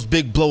didn't have those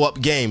big blow up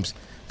games.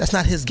 That's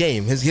not his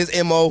game. His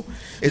MO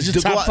is he's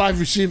a top 5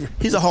 receiver.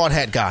 He's a hard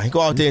hat guy. He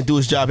go out there and do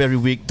his job every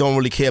week. Don't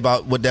really care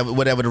about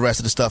whatever the rest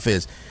of the stuff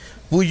is.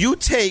 Will you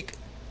take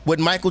with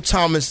Michael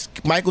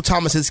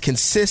Thomas's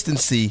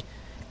consistency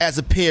as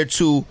compared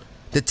to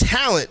the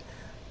talent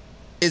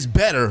is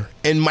better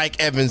in Mike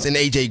Evans and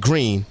AJ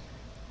Green,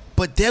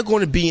 but they're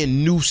going to be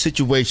in new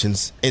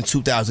situations in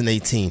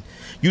 2018.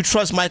 You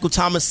trust Michael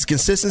Thomas's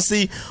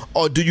consistency,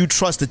 or do you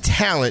trust the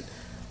talent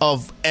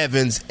of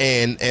Evans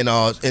and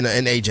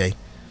AJ?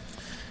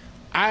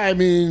 I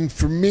mean,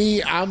 for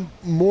me, I'm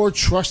more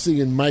trusting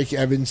in Mike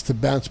Evans to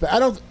bounce back.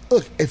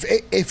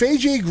 If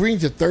AJ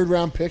Green's a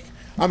 3rd-round pick,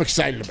 I'm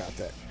excited about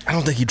that. I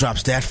don't think he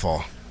drops that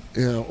far.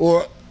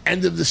 Or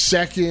end of the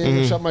second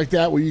or something like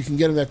that, where you can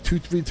get him that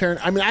 2-3 turn.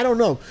 I mean, I don't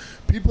know.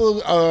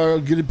 People are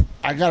going to...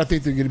 I got to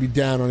think they're going to be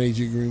down on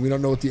A.J. Green. We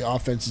don't know what the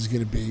offense is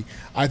going to be.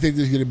 I think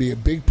there's going to be a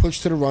big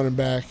push to the running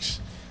backs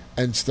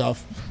and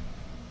stuff.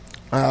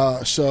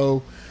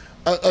 So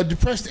a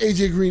depressed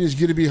A.J. Green is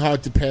going to be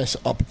hard to pass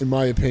up, in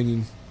my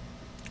opinion.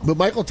 But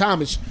Michael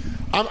Thomas,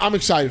 I'm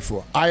excited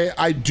for.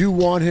 I do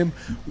want him.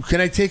 Can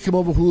I take him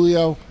over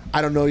Julio?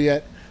 I don't know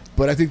yet.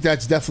 But I think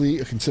that's definitely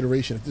a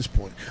consideration at this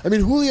point. I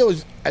mean, Julio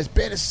is, as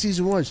bad as the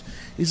season was,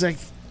 he's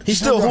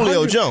still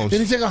Julio Jones. And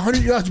he's like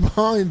 100 yards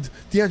behind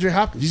DeAndre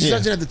Hopkins. He just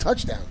doesn't have the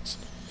touchdowns.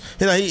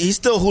 He's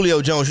still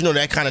Julio Jones.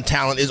 That kind of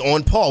talent is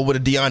on par with a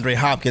DeAndre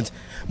Hopkins.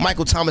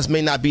 Michael Thomas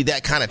may not be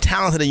that kind of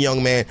talented a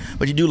young man,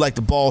 but you do like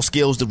the ball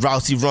skills, the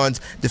routes he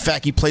runs, the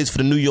fact he plays for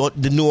the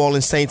New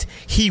Orleans Saints.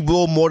 He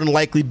will more than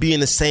likely be in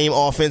the same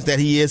offense that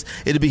he is.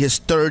 It'll be his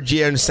 3rd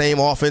year in the same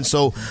offense.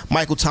 So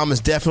Michael Thomas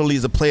definitely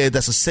is a player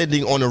that's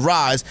ascending on the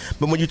rise.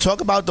 But when you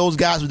talk about those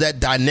guys with that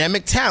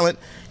dynamic talent,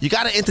 you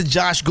got to enter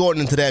Josh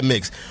Gordon into that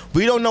mix.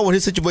 We don't know what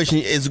his situation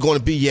is going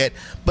to be yet,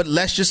 but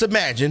let's just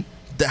imagine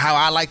how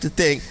I like to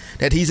think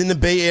that he's in the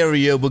Bay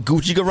Area with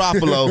Gucci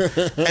Garoppolo,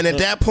 and at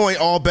that point,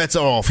 all bets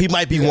are off. He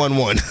might be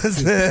 1-1.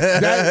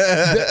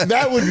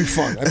 that would be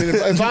fun. I mean,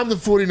 if I'm the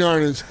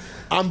 49ers,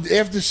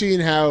 after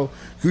seeing how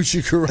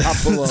Gucci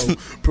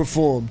Garoppolo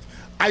performed,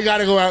 I got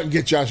to go out and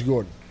get Josh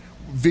Gordon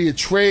via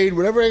trade,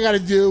 whatever I got to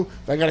do.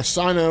 If I got to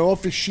sign an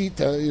offer sheet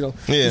to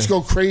just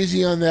go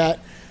crazy on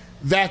that.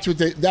 That's what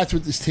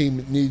this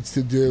team needs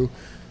to do.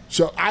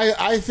 So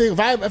I think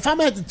if I'm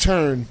at the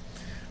turn,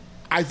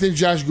 I think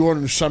Josh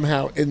Gordon is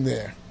somehow in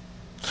there.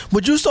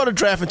 Would you start a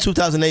draft in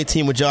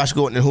 2018 with Josh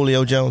Gordon and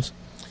Julio Jones?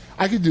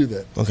 I could do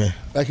that. Okay.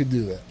 I could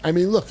do that. I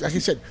mean, look, like I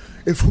said,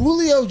 if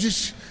Julio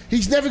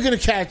he's never going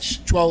to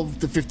catch 12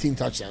 to 15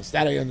 touchdowns.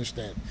 That I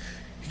understand.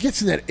 He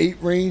gets in that 8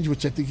 range,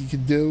 which I think he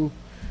can do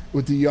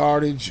with the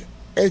yardage.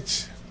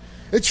 It's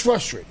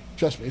frustrating.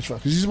 Trust me, it's frustrating.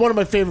 Because he's one of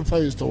my favorite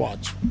players to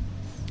watch.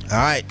 All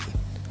right.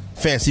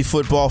 Fantasy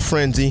Football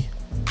Frenzy.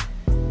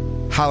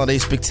 Holiday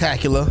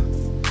Spectacular.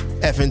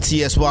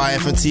 FNTSY,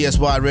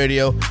 FNTSY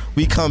Radio.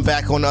 We come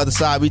back on the other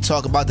side. We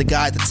talk about the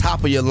guy at the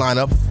top of your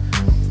lineup.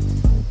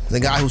 The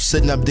guy who's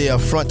sitting up there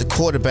up front, the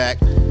quarterback.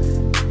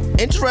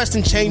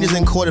 Interesting changes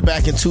in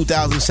quarterback in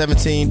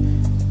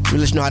 2017.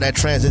 We'll let you know how that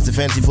translates to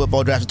fantasy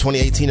football draft of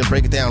 2018 and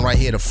break it down right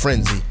here to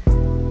Frenzy.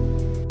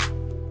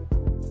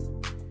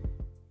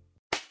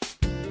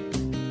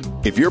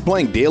 If you're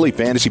playing daily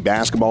fantasy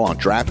basketball on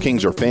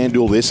DraftKings or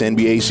FanDuel this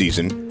NBA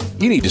season,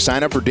 you need to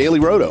sign up for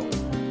Daily Roto.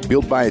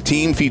 Built by a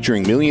team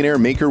featuring millionaire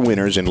maker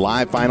winners and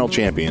live final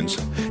champions,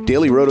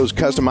 Daily Roto's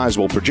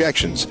customizable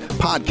projections,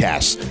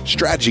 podcasts,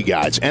 strategy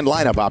guides, and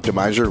lineup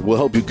optimizer will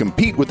help you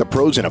compete with the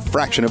pros in a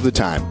fraction of the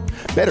time.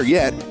 Better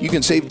yet, you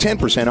can save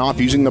 10% off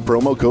using the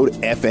promo code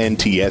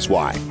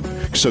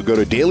FNTSY. So go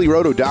to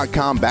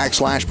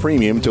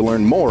dailyroto.com/premium to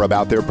learn more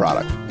about their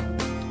product.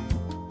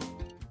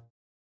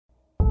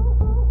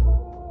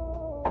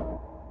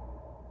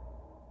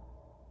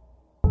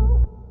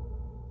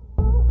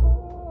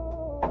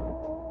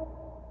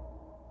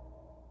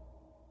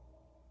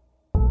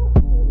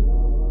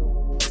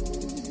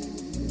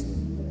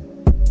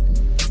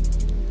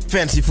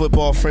 Fantasy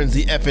Football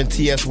Frenzy,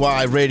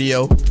 FNTSY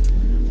Radio,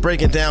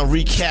 breaking down,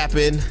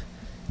 recapping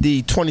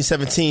the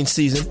 2017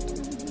 season.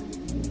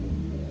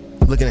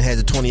 Looking ahead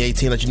to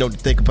 2018, let you know what to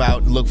think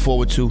about, look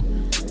forward to.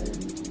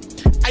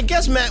 I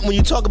guess, Matt, when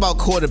you talk about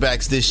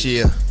quarterbacks this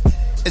year,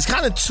 it's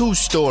kind of two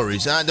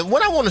stories.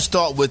 What I want to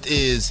start with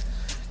is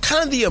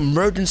kind of the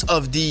emergence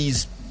of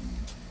these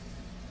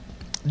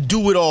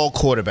do-it-all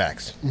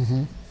quarterbacks.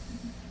 Mm-hmm.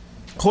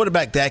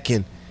 Quarterback that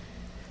can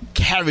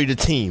carry the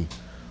team.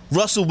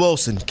 Russell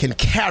Wilson can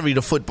carry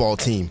the football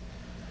team.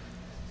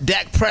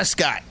 Dak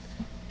Prescott,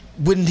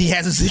 when he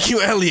has Ezekiel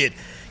Elliott,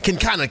 can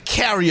kind of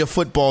carry a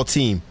football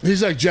team.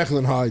 He's like Jekyll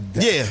and Hyde.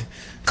 Yeah.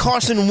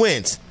 Carson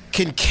Wentz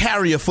can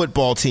carry a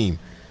football team.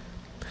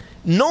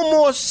 No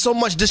more so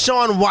much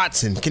Deshaun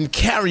Watson can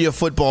carry a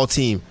football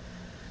team.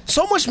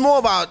 So much more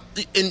about,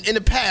 in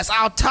the past,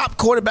 our top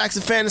quarterbacks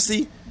in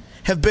fantasy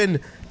have been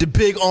the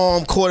big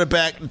arm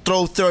quarterback,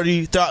 throw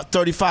 30,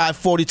 35,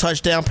 40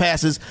 touchdown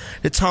passes,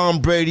 the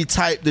Tom Brady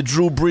type, the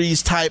Drew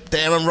Brees type, the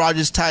Aaron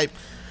Rodgers type.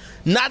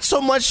 Not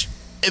so much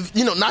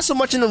not so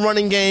much in the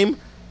running game,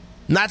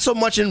 not so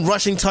much in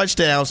rushing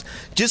touchdowns,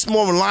 just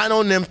more relying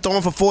on them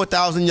throwing for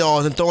 4,000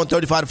 yards and throwing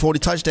 35 to 40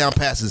 touchdown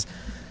passes.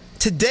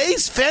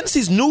 Today's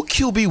fantasy's new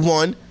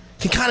QB1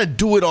 can kind of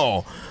do it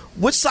all.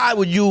 Which side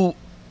would you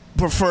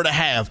prefer to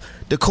have?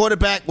 The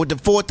quarterback with the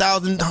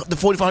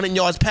 4,500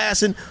 yards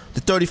passing,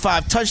 the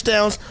 35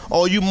 touchdowns,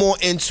 or are you more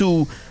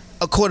into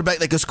a quarterback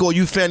that can score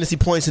you fantasy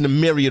points in a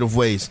myriad of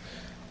ways?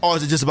 Or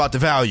is it just about the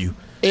value?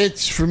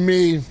 It's, for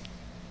me,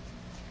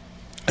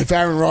 if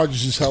Aaron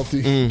Rodgers is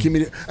healthy, give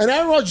me and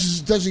Aaron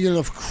Rodgers doesn't get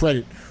enough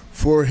credit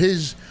for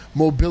his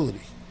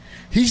mobility.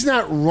 He's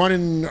not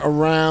running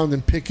around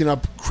and picking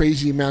up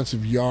crazy amounts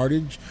of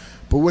yardage,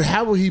 but with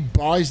how he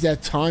buys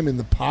that time in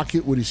the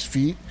pocket with his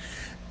feet,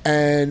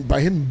 and by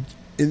him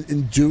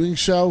in doing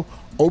so,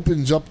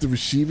 opens up the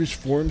receivers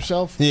for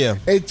himself. Yeah,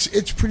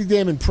 it's pretty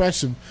damn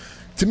impressive.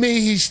 To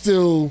me, he's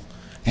still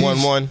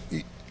 1-1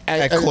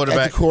 at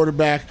quarterback. At the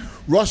quarterback,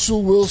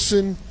 Russell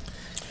Wilson.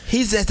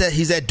 He's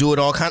that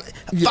do-it-all kind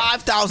of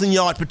 5,000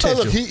 yard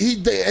potential. Oh, look,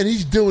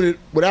 he's doing it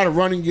without a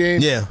running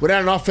game. Yeah,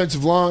 without an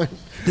offensive line.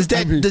 Does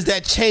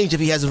that change if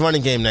he has a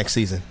running game next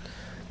season?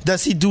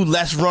 Does he do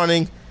less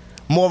running,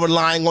 more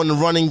relying on the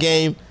running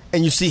game,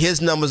 and you see his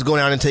numbers go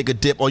down and take a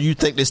dip, or you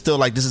think they're still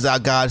like, this is our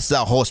guy, this is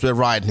our horse, we're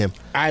riding him?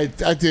 I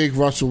think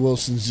Russell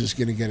Wilson's just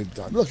going to get it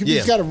done. Look, if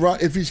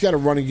he's got a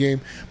running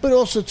game, but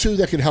also too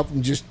that can help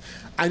him. Just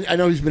I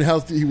know he's been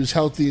healthy. He was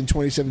healthy in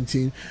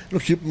 2017. It'll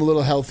keep him a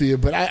little healthier,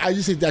 but I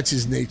just think that's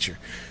his nature.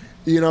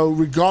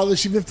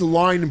 Regardless, even if the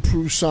line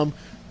improves some,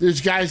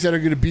 there's guys that are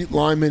going to beat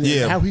linemen.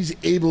 Yeah. And how he's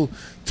able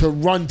to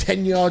run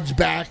 10 yards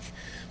back,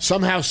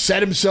 somehow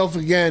set himself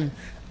again,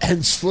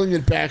 and sling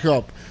it back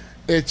up.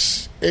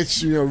 It's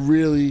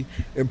really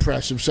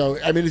impressive. So,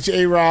 it's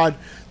A-Rod,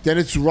 then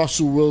it's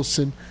Russell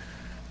Wilson.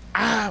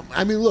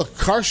 Look,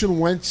 Carson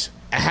Wentz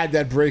had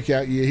that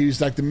breakout year. He was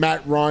like the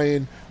Matt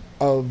Ryan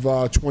of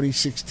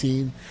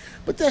 2016.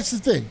 But that's the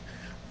thing.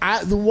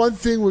 The one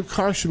thing with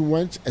Carson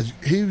Wentz,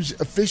 his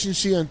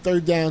efficiency on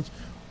third downs,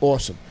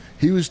 awesome.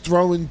 He was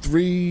throwing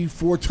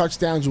 3-4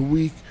 touchdowns a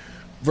week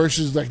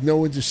versus like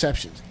no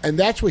interceptions. And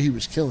that's where he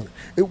was killing it.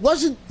 It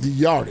wasn't the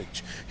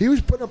yardage. He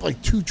was putting up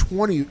like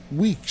 220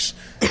 weeks,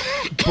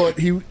 but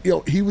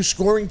he was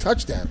scoring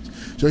touchdowns.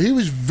 So he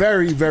was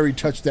very, very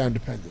touchdown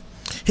dependent.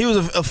 He was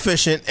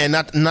efficient and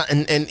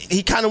and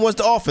he kind of was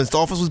the offense. The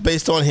offense was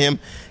based on him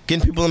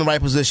getting people in the right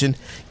position,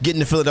 getting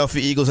the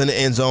Philadelphia Eagles in the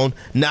end zone,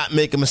 not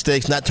making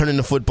mistakes, not turning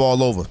the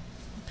football over.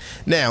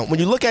 Now, when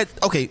you look at,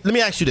 let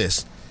me ask you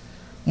this.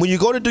 When you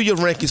go to do your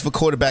rankings for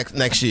quarterbacks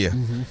next year,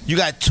 you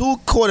got two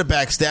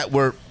quarterbacks that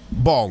were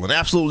balling,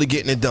 absolutely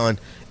getting it done,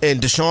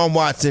 and Deshaun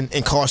Watson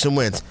and Carson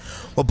Wentz.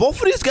 Well, both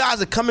of these guys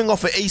are coming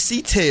off of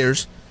AC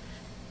tears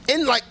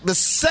in like the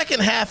second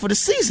half of the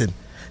season.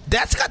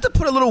 That's got to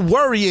put a little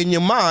worry in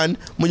your mind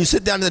when you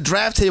sit down at the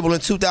draft table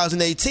in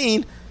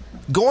 2018,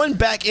 going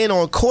back in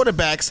on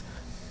quarterbacks,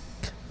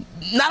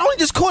 not only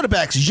just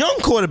quarterbacks, young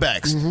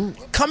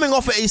quarterbacks coming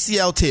off of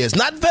ACL tears.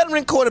 Not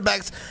veteran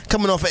quarterbacks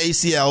coming off of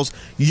ACLs,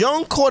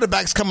 young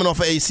quarterbacks coming off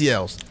of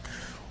ACLs.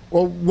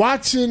 Well,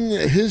 Watson,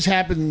 his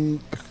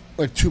happened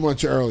like 2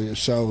 months earlier,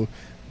 so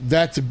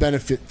that's a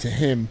benefit to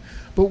him.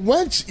 But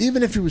Wentz,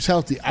 even if he was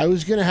healthy, I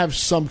was going to have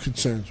some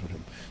concerns with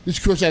him. This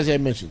course, as I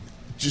mentioned,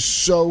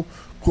 just so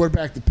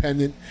quarterback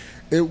dependent.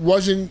 It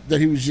wasn't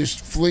that he was just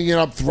flinging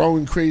up,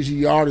 throwing crazy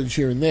yardage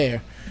here and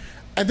there.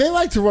 And they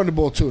like to run the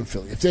ball, too, in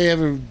Philly. If they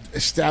ever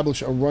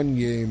establish a run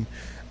game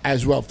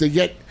as well. If they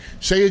get,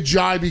 say,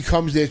 Ajayi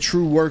becomes their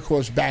true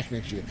workhorse back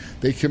next year,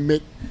 they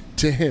commit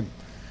to him.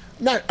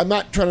 I'm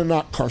not trying to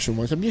knock Carson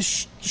Wentz. I'm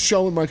just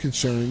showing my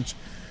concerns.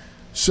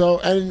 So,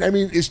 and I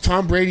mean, is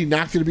Tom Brady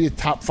not going to be a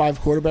top 5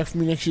 quarterback for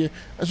me next year?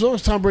 As long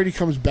as Tom Brady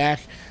comes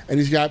back and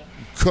he's got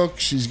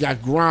Cooks, he's got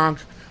Gronk,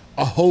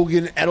 a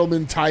Hogan,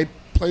 Edelman type,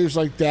 players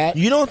like that.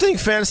 You don't think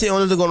fantasy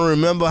owners are going to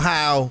remember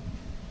how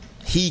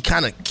he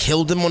kind of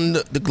killed them on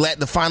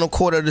the final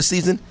quarter of the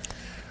season?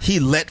 He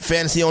let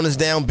fantasy owners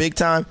down big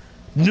time.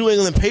 New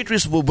England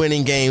Patriots were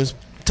winning games.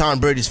 Tom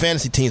Brady's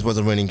fantasy teams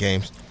wasn't winning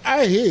games.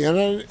 I hear you.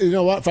 And you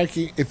know what?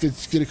 If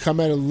it's going to come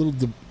at a little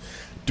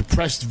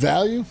depressed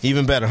value,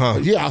 even better, huh?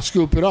 Yeah, I'll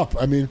scoop it up.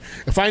 I mean,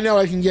 if I know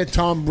I can get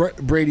Tom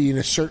Brady in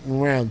a certain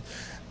round,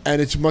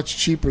 and it's much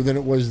cheaper than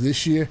it was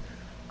this year,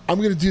 I'm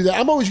going to do that.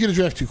 I'm always going to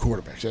draft 2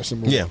 quarterbacks. That's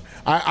number one.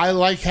 I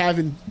like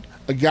having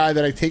a guy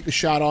that I take a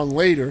shot on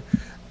later,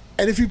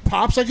 and if he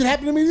pops, like it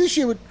happened to me this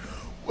year with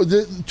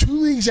the 2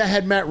 leagues I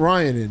had Matt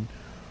Ryan in,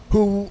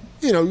 who,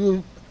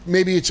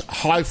 maybe it's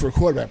high for a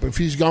quarterback, but if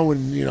he's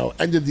going,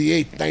 end of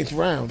the 8th, 9th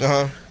round,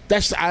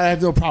 I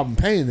have no problem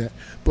paying that.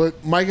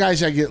 But my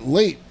guys I get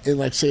late in,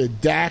 like, say, a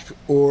Dak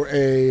or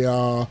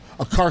a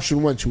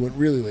Carson Wentz, who went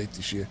really late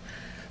this year,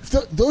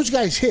 those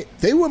guys hit.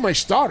 They were my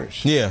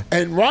starters. Yeah.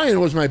 And Ryan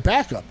was my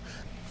backup.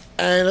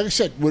 And like I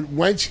said, when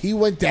Wentz, he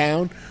went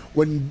down.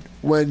 When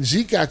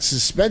Zeke got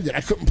suspended,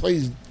 I couldn't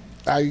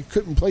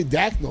play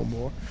Dak no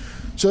more.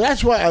 So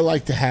that's why I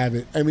like to have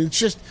it. I mean, it's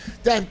just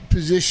that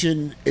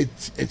position.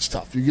 It's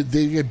tough.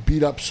 They get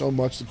beat up so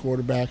much, the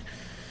quarterback.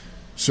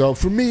 So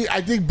for me,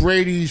 I think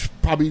Brady's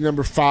probably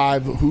number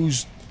 5.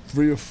 Who's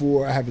 3 or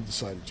 4? I haven't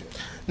decided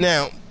yet.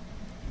 Now,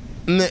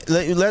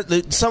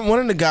 one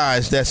of the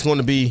guys that's going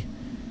to be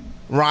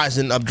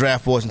rising up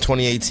draft boards in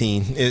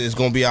 2018 is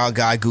going to be our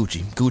guy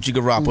Gucci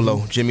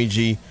Garoppolo, Jimmy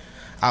G,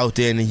 out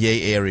there in the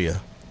Yay area.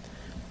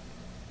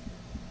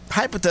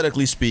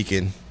 Hypothetically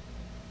speaking,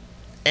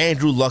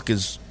 Andrew Luck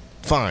is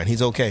fine.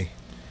 He's okay.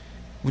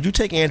 Would you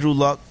take Andrew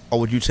Luck or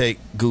would you take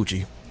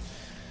Gucci?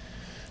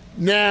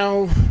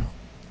 Now,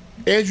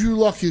 Andrew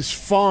Luck is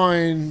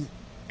fine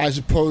as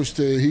opposed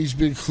to he's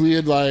been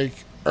cleared like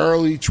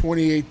early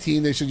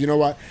 2018. They said, you know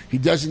what? He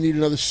doesn't need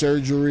another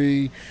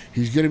surgery.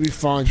 He's going to be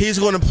fine. He's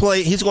going to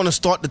play. He's going to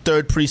start the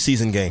 3rd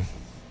preseason game,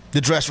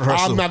 the dress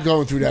rehearsal. I'm not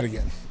going through that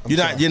again.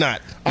 You're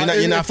not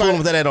fooling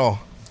with that at all.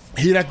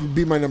 He'd have to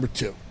be my number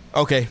 2.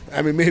 Okay.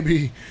 I mean,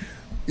 maybe,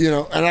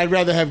 and I'd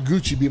rather have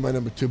Gucci be my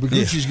number 2, but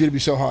Gucci's going to be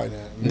so high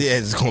now. Yeah,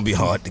 it's going to be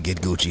hard to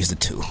get Gucci as the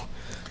 2.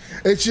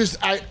 It's just,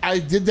 I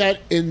did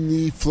that in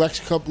the Flex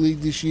Cup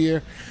League this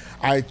year.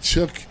 I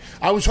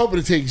was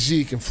hoping to take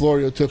Zeke, and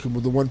Florio took him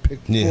with the 1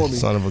 pick before me.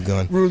 Son of a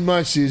gun. Ruined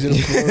my season.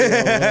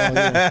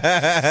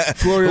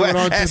 Florio went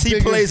on as he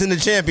plays in the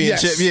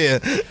championship,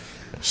 yes.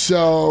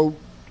 So,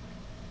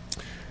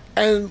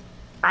 and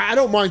I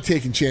don't mind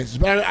taking chances,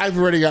 but I've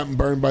already gotten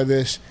burned by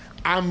this.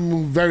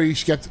 I'm very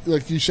skeptical.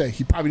 Like you say,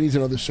 he probably needs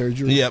another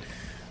surgery. Yep.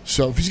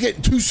 So if he's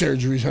getting 2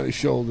 surgeries on his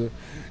shoulder,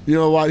 you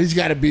know what? He's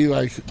got to be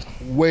like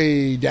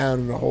way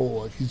down in the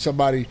hole. Like he's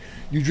somebody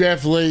you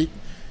draft late,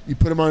 you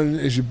put him on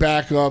as your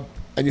backup,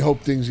 and you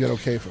hope things get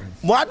okay for him.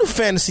 Why do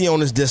fantasy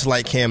owners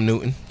dislike Cam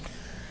Newton?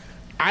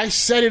 I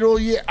said it all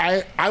year.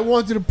 I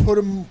wanted to put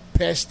him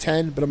past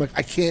 10, but I'm like,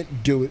 I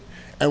can't do it.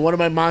 And one of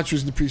my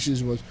mantras in the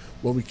preseason was,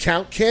 when we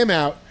count Cam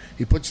out,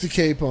 he puts the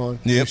cape on,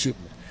 yep.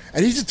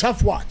 And he's a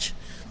tough watch.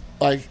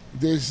 Like,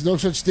 there's no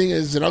such thing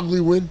as an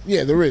ugly win.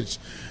 Yeah, there is.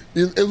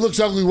 It looks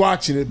ugly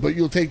watching it, but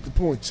you'll take the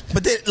points.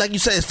 But then, like you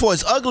said, as far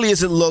as ugly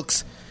as it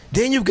looks,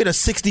 then you get a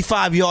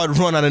 65-yard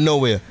run out of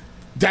nowhere.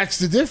 That's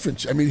the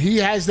difference. I mean, he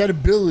has that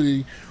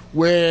ability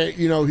where,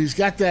 he's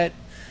got that.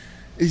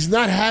 He's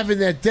not having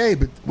that day,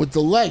 but with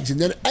the legs. And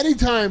then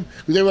anytime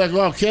they were like,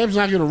 "Oh, Cam's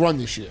not going to run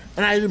this year,"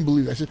 and I didn't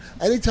believe that. I said,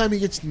 anytime he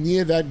gets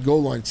near that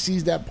goal line,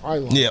 sees that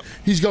pylon,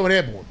 he's going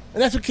airborne,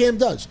 and that's what Cam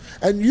does.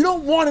 And you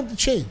don't want him to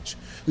change.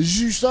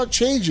 As you start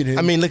changing him.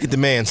 I mean, look at the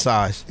man's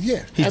size.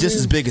 Yeah, he's just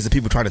as big as the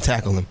people trying to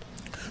tackle him.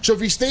 So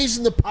if he stays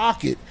in the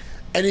pocket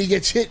and he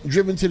gets hit and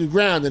driven to the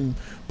ground and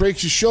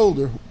breaks his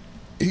shoulder,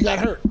 he got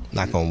hurt.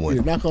 Knock on wood.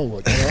 Yeah, knock on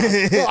wood.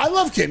 Well, I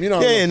love Kim. I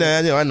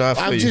know.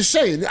 I'm just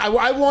saying.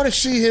 I want to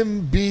see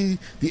him be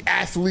the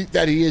athlete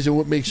that he is and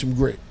what makes him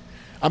great.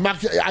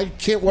 I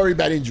can't worry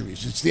about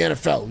injuries. It's the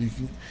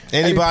NFL.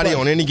 Anybody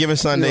on any given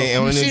Sunday,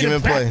 on any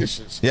given play.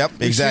 Practices.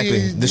 Yep,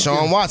 exactly.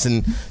 Deshaun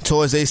Watson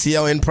tore his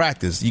ACL in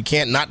practice. You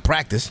can't not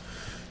practice.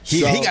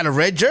 He got a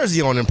red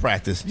jersey on in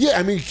practice. Yeah,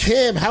 I mean,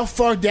 Cam, how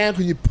far down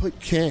can you put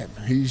Cam?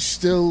 He's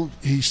still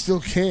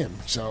Cam.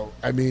 So,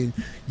 I mean,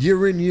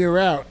 year in, year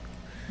out,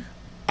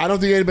 I don't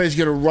think anybody's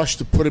going to rush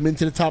to put him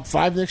into the top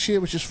 5 next year,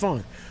 which is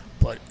fine.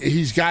 But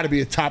he's got to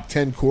be a top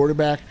 10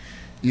 quarterback.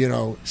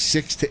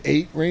 6 to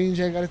 8 range,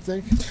 I got to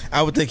think.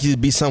 I would think he'd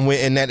be somewhere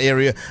in that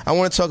area. I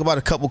want to talk about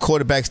a couple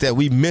quarterbacks that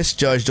we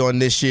misjudged on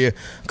this year.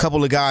 A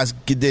couple of guys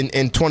in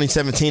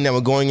 2017 that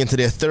were going into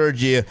their 3rd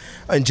year,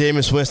 and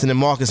Jameis Winston and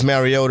Marcus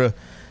Mariota.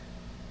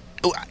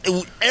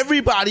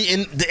 everybody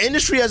in the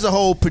industry as a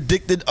whole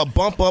predicted a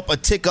bump up, a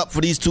tick up for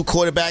these two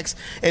quarterbacks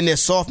in their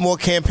sophomore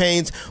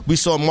campaigns. We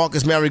saw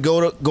Marcus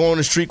Mariota go on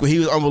a streak where he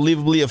was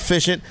unbelievably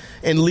efficient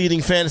in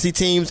leading fantasy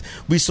teams.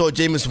 We saw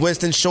Jameis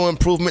Winston show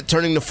improvement,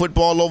 turning the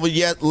football over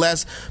yet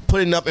less,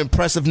 putting up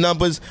impressive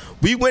numbers.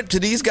 We went to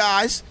these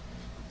guys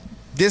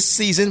this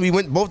season. We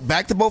went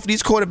back to both of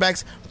these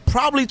quarterbacks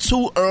probably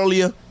too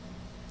earlier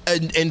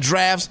in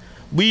drafts.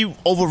 We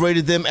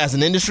overrated them as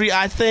an industry,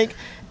 I think.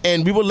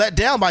 And we were let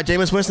down by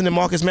Jameis Winston and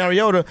Marcus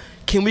Mariota.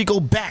 Can we go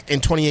back in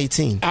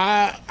 2018?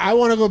 I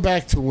want to go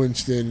back to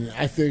Winston.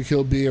 I think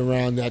he'll be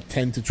around that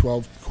 10 to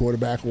 12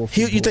 quarterback. You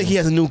think he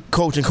has a new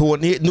coaching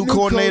coordinator? New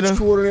coordinator?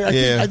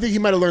 I think he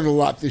might have learned a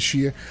lot this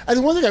year. I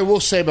think one thing I will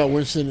say about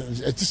Winston is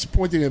it's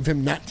disappointing of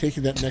him not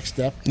taking that next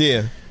step.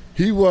 Yeah.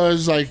 He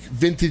was like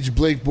vintage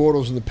Blake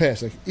Bortles in the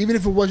past. Like, even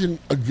if it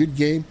wasn't a good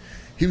game,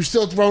 he was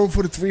still throwing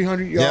for the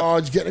 300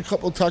 yards, getting a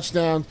couple of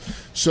touchdowns.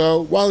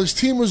 So while his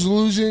team was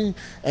losing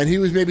and he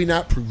was maybe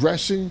not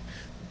progressing,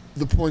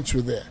 the points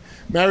were there.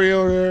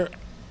 Mariota,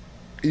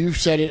 you've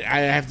said it. I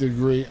have to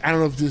agree. I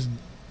don't know if this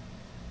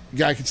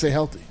guy can stay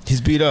healthy.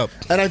 He's beat up.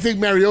 And I think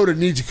Mariota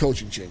needs a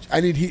coaching change.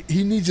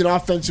 He needs an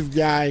offensive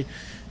guy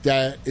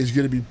that is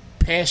going to be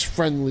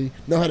pass-friendly,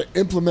 know how to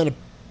implement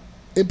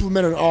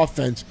an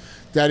offense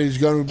that is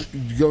going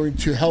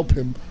to help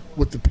him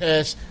with the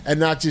pass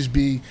and not just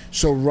be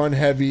so run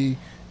heavy.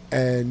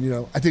 And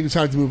I think it's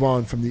time to move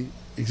on from the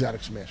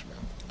exotic smash mouth.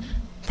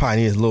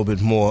 Probably needs a little bit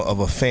more of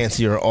a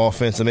fancier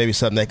offense, or maybe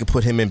something that could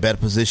put him in better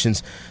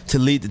positions to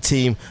lead the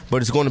team.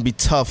 But it's going to be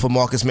tough for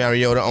Marcus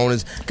Mariota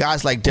owners.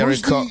 Guys like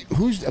Derek Carr.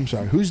 Who's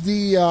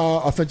the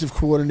offensive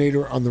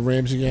coordinator on the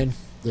Rams again?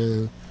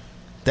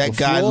 That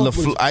guy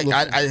LaFleur.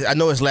 I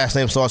know his last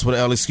name starts with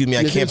an L. Excuse me,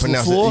 I can't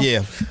pronounce it.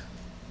 Yeah.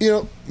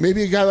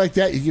 Maybe a guy like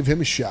that, you give him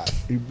a shot.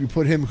 You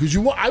put him because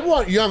I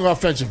want young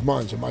offensive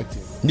minds on my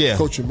team. Yeah,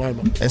 coaching my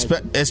team.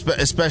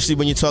 Especially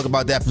when you talk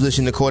about that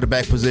position, the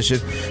quarterback position.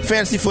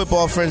 Fantasy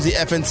Football Frenzy,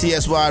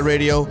 FNTSY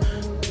Radio,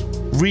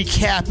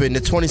 recapping the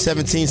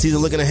 2017 season,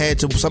 looking ahead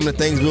to some of the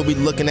things we'll be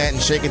looking at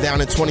and shaking down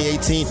in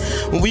 2018.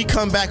 When we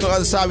come back on the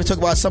other side, we talk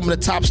about some of the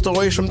top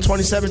stories from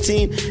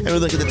 2017, and we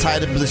look at the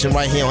tight end position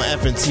right here on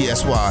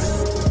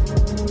FNTSY.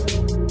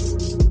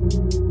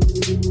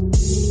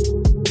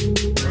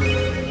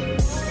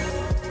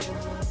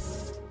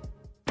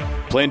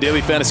 Playing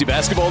daily fantasy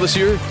basketball this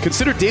year?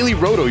 Consider Daily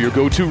Roto your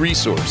go-to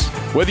resource.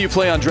 Whether you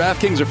play on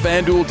DraftKings or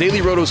FanDuel,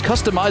 Daily Roto's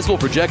customizable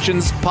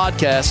projections,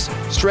 podcasts,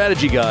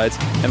 strategy guides,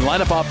 and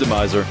lineup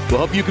optimizer will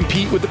help you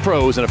compete with the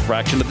pros in a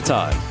fraction of the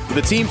time. With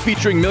a team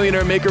featuring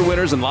Millionaire Maker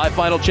winners and live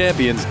final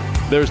champions,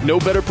 there's no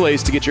better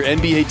place to get your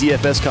NBA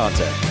DFS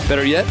content.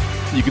 Better yet,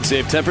 you can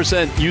save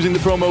 10% using the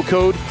promo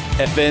code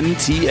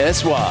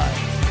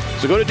FNTSY.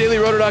 So go to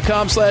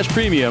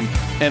dailyroto.com/premium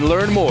and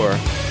learn more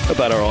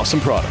about our awesome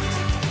product.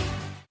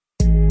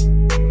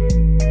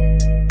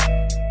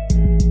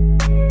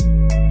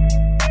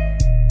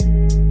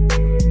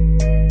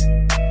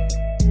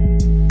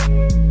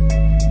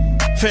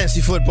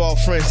 Fantasy Football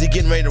Frenzy,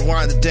 getting ready to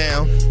wind it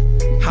down.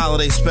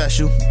 Holiday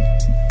special,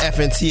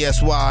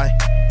 FNTSY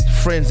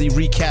Frenzy,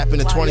 recapping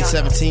the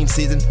 2017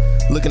 season,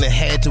 looking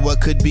ahead to what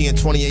could be in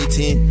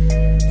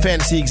 2018.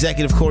 Fantasy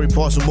executive Corey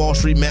Parson, Wall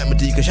Street, Matt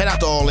Medica. Shout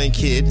out to All In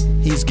Kid.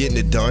 He's getting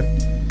it done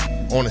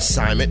on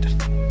assignment.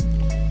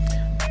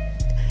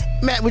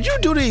 Matt, would you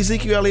do the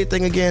Ezekiel Elliott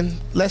thing again?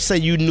 Let's say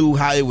you knew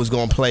how it was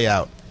going to play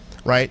out,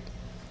 right?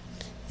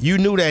 You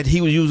knew that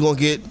you was going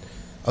to get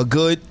a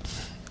good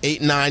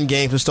 8-9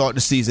 games to start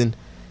the season.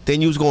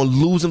 Then you was going to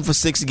lose him for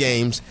 6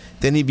 games.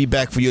 Then he'd be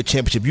back for your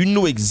championship. You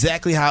knew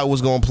exactly how it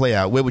was going to play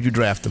out. Where would you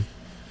draft him?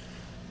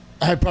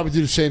 I'd probably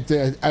do the same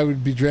thing. I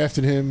would be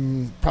drafting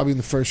him probably in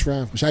the first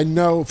round because I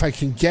know if I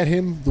can get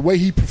him, the way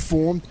he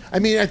performed. I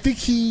mean, I think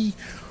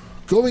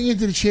going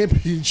into the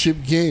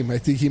championship game, I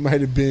think he might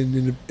have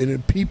been in a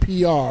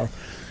PPR,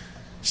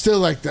 still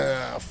like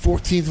the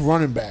 14th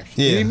running back.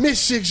 Yeah. And he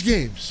missed 6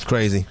 games. It's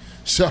crazy.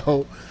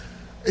 So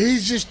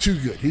he's just too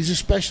good. He's a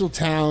special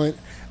talent.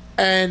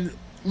 And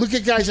look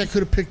at guys I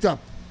could have picked up.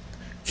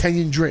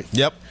 Kenyon Drake.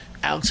 Yep.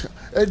 Alex.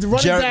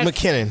 Jerick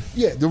McKinnon.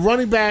 Yeah, the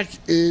running back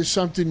is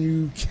something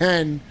you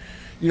can,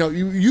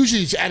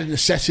 usually it's out of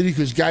necessity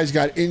because guys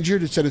got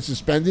injured instead of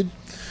suspended.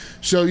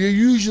 So you're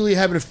usually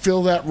having to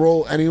fill that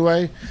role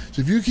anyway.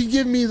 So if you can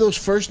give me those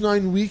first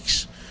 9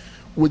 weeks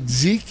with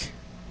Zeke,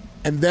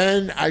 and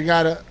then I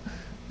got to,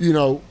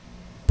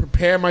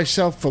 prepare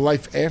myself for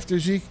life after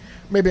Zeke,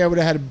 maybe I would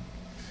have had a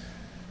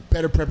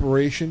better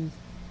preparation.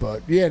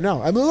 But yeah,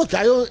 no. I mean, look,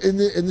 in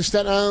the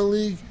Staten Island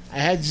League, I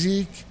had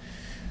Zeke,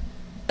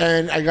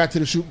 and I got to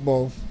the Super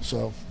Bowl,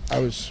 so I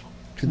was.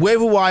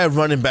 Waiver wire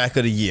running back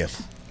of the year.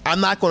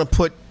 I'm not going to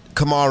put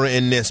Kamara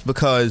in this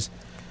because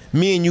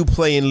me and you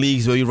play in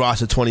leagues where you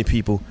roster 20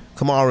 people.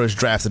 Kamara is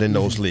drafted in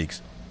those leagues.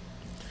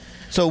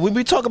 So when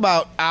we talk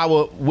about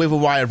our waiver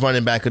wire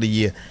running back of the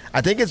year,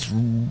 I think it's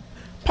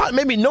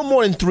maybe no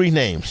more than 3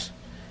 names: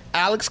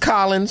 Alex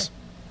Collins,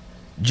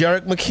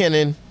 Jerick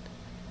McKinnon,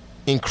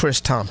 and Chris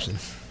Thompson.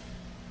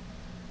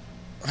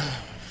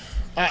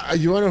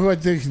 You want to know who I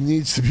think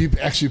needs to be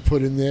actually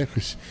put in there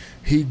because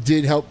he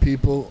did help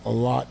people a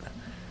lot.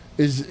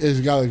 Is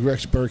a guy like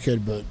Rex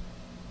Burkhead, but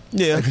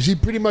because he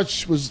pretty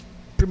much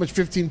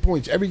 15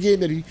 points every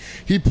game that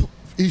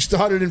he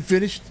started and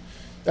finished.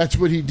 That's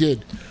what he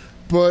did.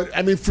 But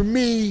I mean, for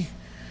me,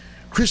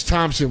 Chris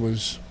Thompson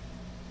was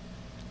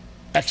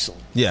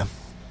excellent. Yeah,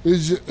 it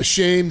was a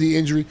shame the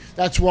injury.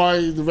 That's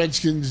why the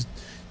Redskins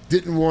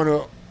didn't want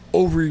to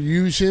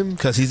overuse him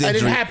because he's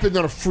injured. And it happened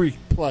on a freak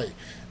play.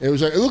 It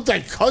looked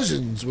like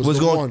Cousins was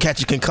going to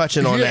catch a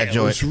concussion on that joint.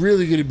 It was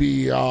really going to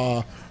be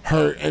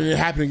hurt, and it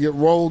happened to get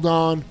rolled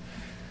on.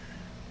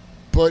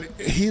 But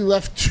he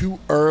left too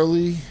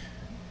early.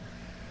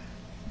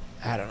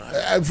 I don't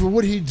know. For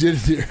what he did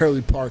in the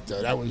early part,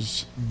 though, that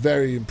was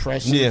very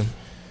impressive. Yeah.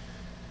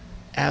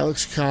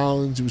 Alex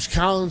Collins. It was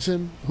Collins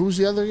and who was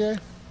the other guy?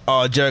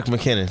 Jerick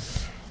McKinnon.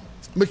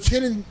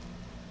 McKinnon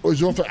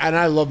was off, and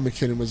I love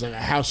McKinnon. Was like a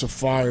house of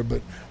fire,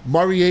 but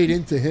Murray ate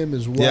into him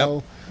as well.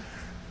 Yep.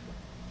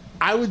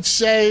 I would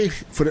say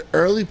for the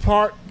early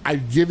part,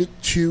 I'd give it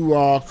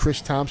to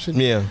Chris Thompson.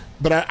 Yeah.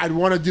 But I'd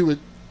want to do it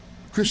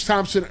Chris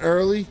Thompson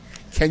early,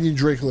 Kenyon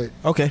Drake late.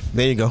 Okay,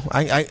 there you go.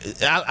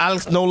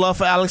 Alex, no love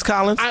for Alex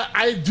Collins?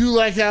 I do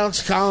like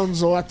Alex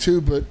Collins a lot too,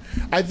 but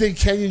I think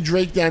Kenyon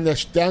Drake down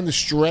the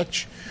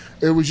stretch,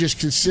 it was just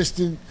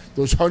consistent.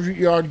 Those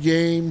 100-yard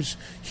games,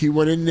 he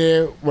went in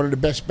there, one of the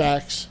best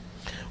backs.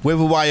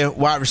 Waiver wire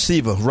wide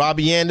receiver,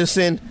 Robbie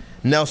Anderson,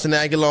 Nelson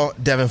Aguilar,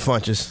 Devin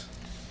Funchess.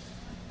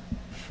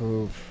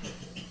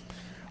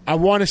 I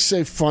want to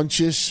say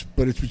Funchess,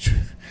 but it's between.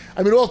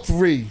 I mean, all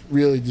three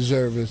really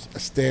deserve a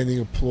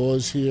standing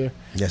applause here.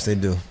 Yes, they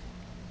do.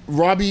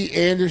 Robbie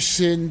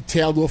Anderson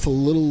tailed off a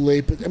little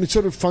late, but I mean,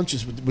 so did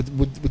Funchess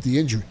with the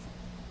injury.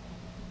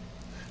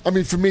 I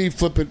mean, for me,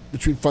 flip it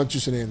between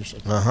Funchess and Anderson.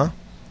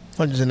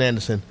 Funchess and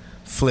Anderson,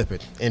 flip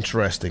it.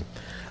 Interesting.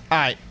 All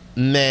right,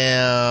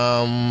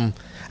 now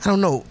I don't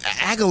know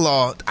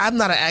Aguilar. I'm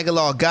not an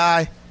Aguilar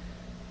guy.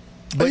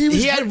 But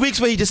he had weeks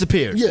where he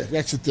disappeared. Yeah,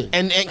 that's the thing.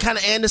 And kind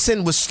of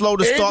Anderson was slow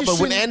to start, but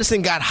when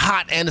Anderson got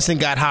hot.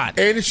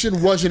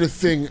 Anderson wasn't a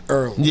thing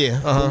early.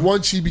 Yeah. But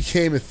once he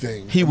became a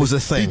thing. He was a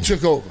thing. He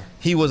took over.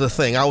 He was a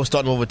thing. I was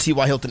starting over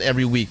T.Y. Hilton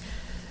every week.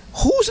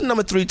 Who's the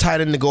number 3 tight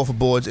end in the Gopher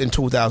boards in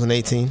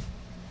 2018?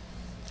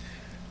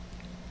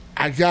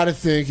 I got to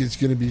think it's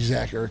going to be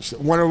Zach Ertz.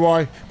 Wonder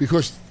why?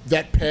 Because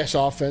that pass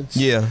offense.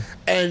 Yeah.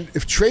 And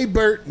if Trey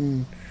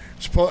Burton,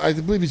 I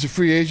believe he's a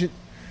free agent,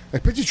 I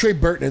picture Trey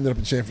Burton ended up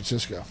in San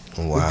Francisco with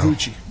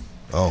Gucci.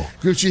 Oh,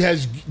 Gucci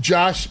has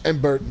Josh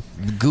and Burton.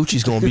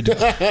 Gucci's going to be going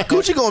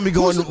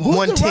 110.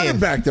 Who's the running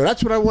back though?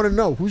 That's what I want to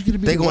know. Who's going to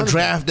be? They're going to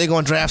draft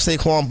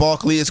Saquon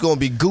Barkley. It's going to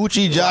be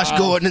Gucci, Josh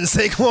Gordon, and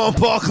Saquon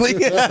Barkley.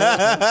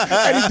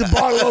 Eddie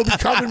DeBartolo will be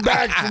coming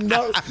back.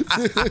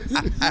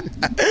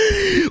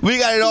 We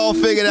got it all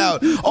figured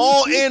out.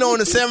 All in on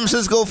the San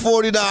Francisco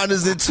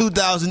 49ers in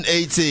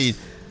 2018.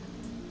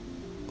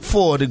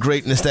 For the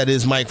greatness that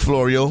is Mike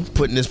Florio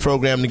putting this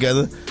program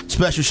together.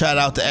 Special shout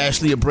out to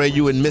Ashley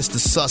Abreu and Mr.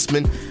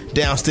 Sussman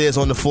downstairs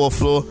on the 4th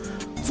floor.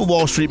 For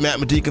Wall Street, Matt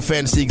Medica,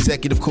 Fantasy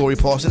Executive Corey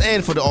Parson,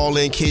 and for the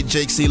All-In Kid,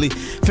 Jake Seeley.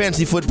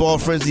 Fantasy Football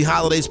Frenzy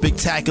Holiday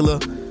Spectacular,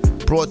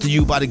 brought to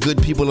you by the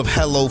good people of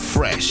Hello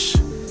Fresh.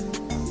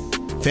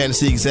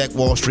 Fantasy Exec,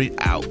 Wall Street,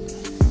 out.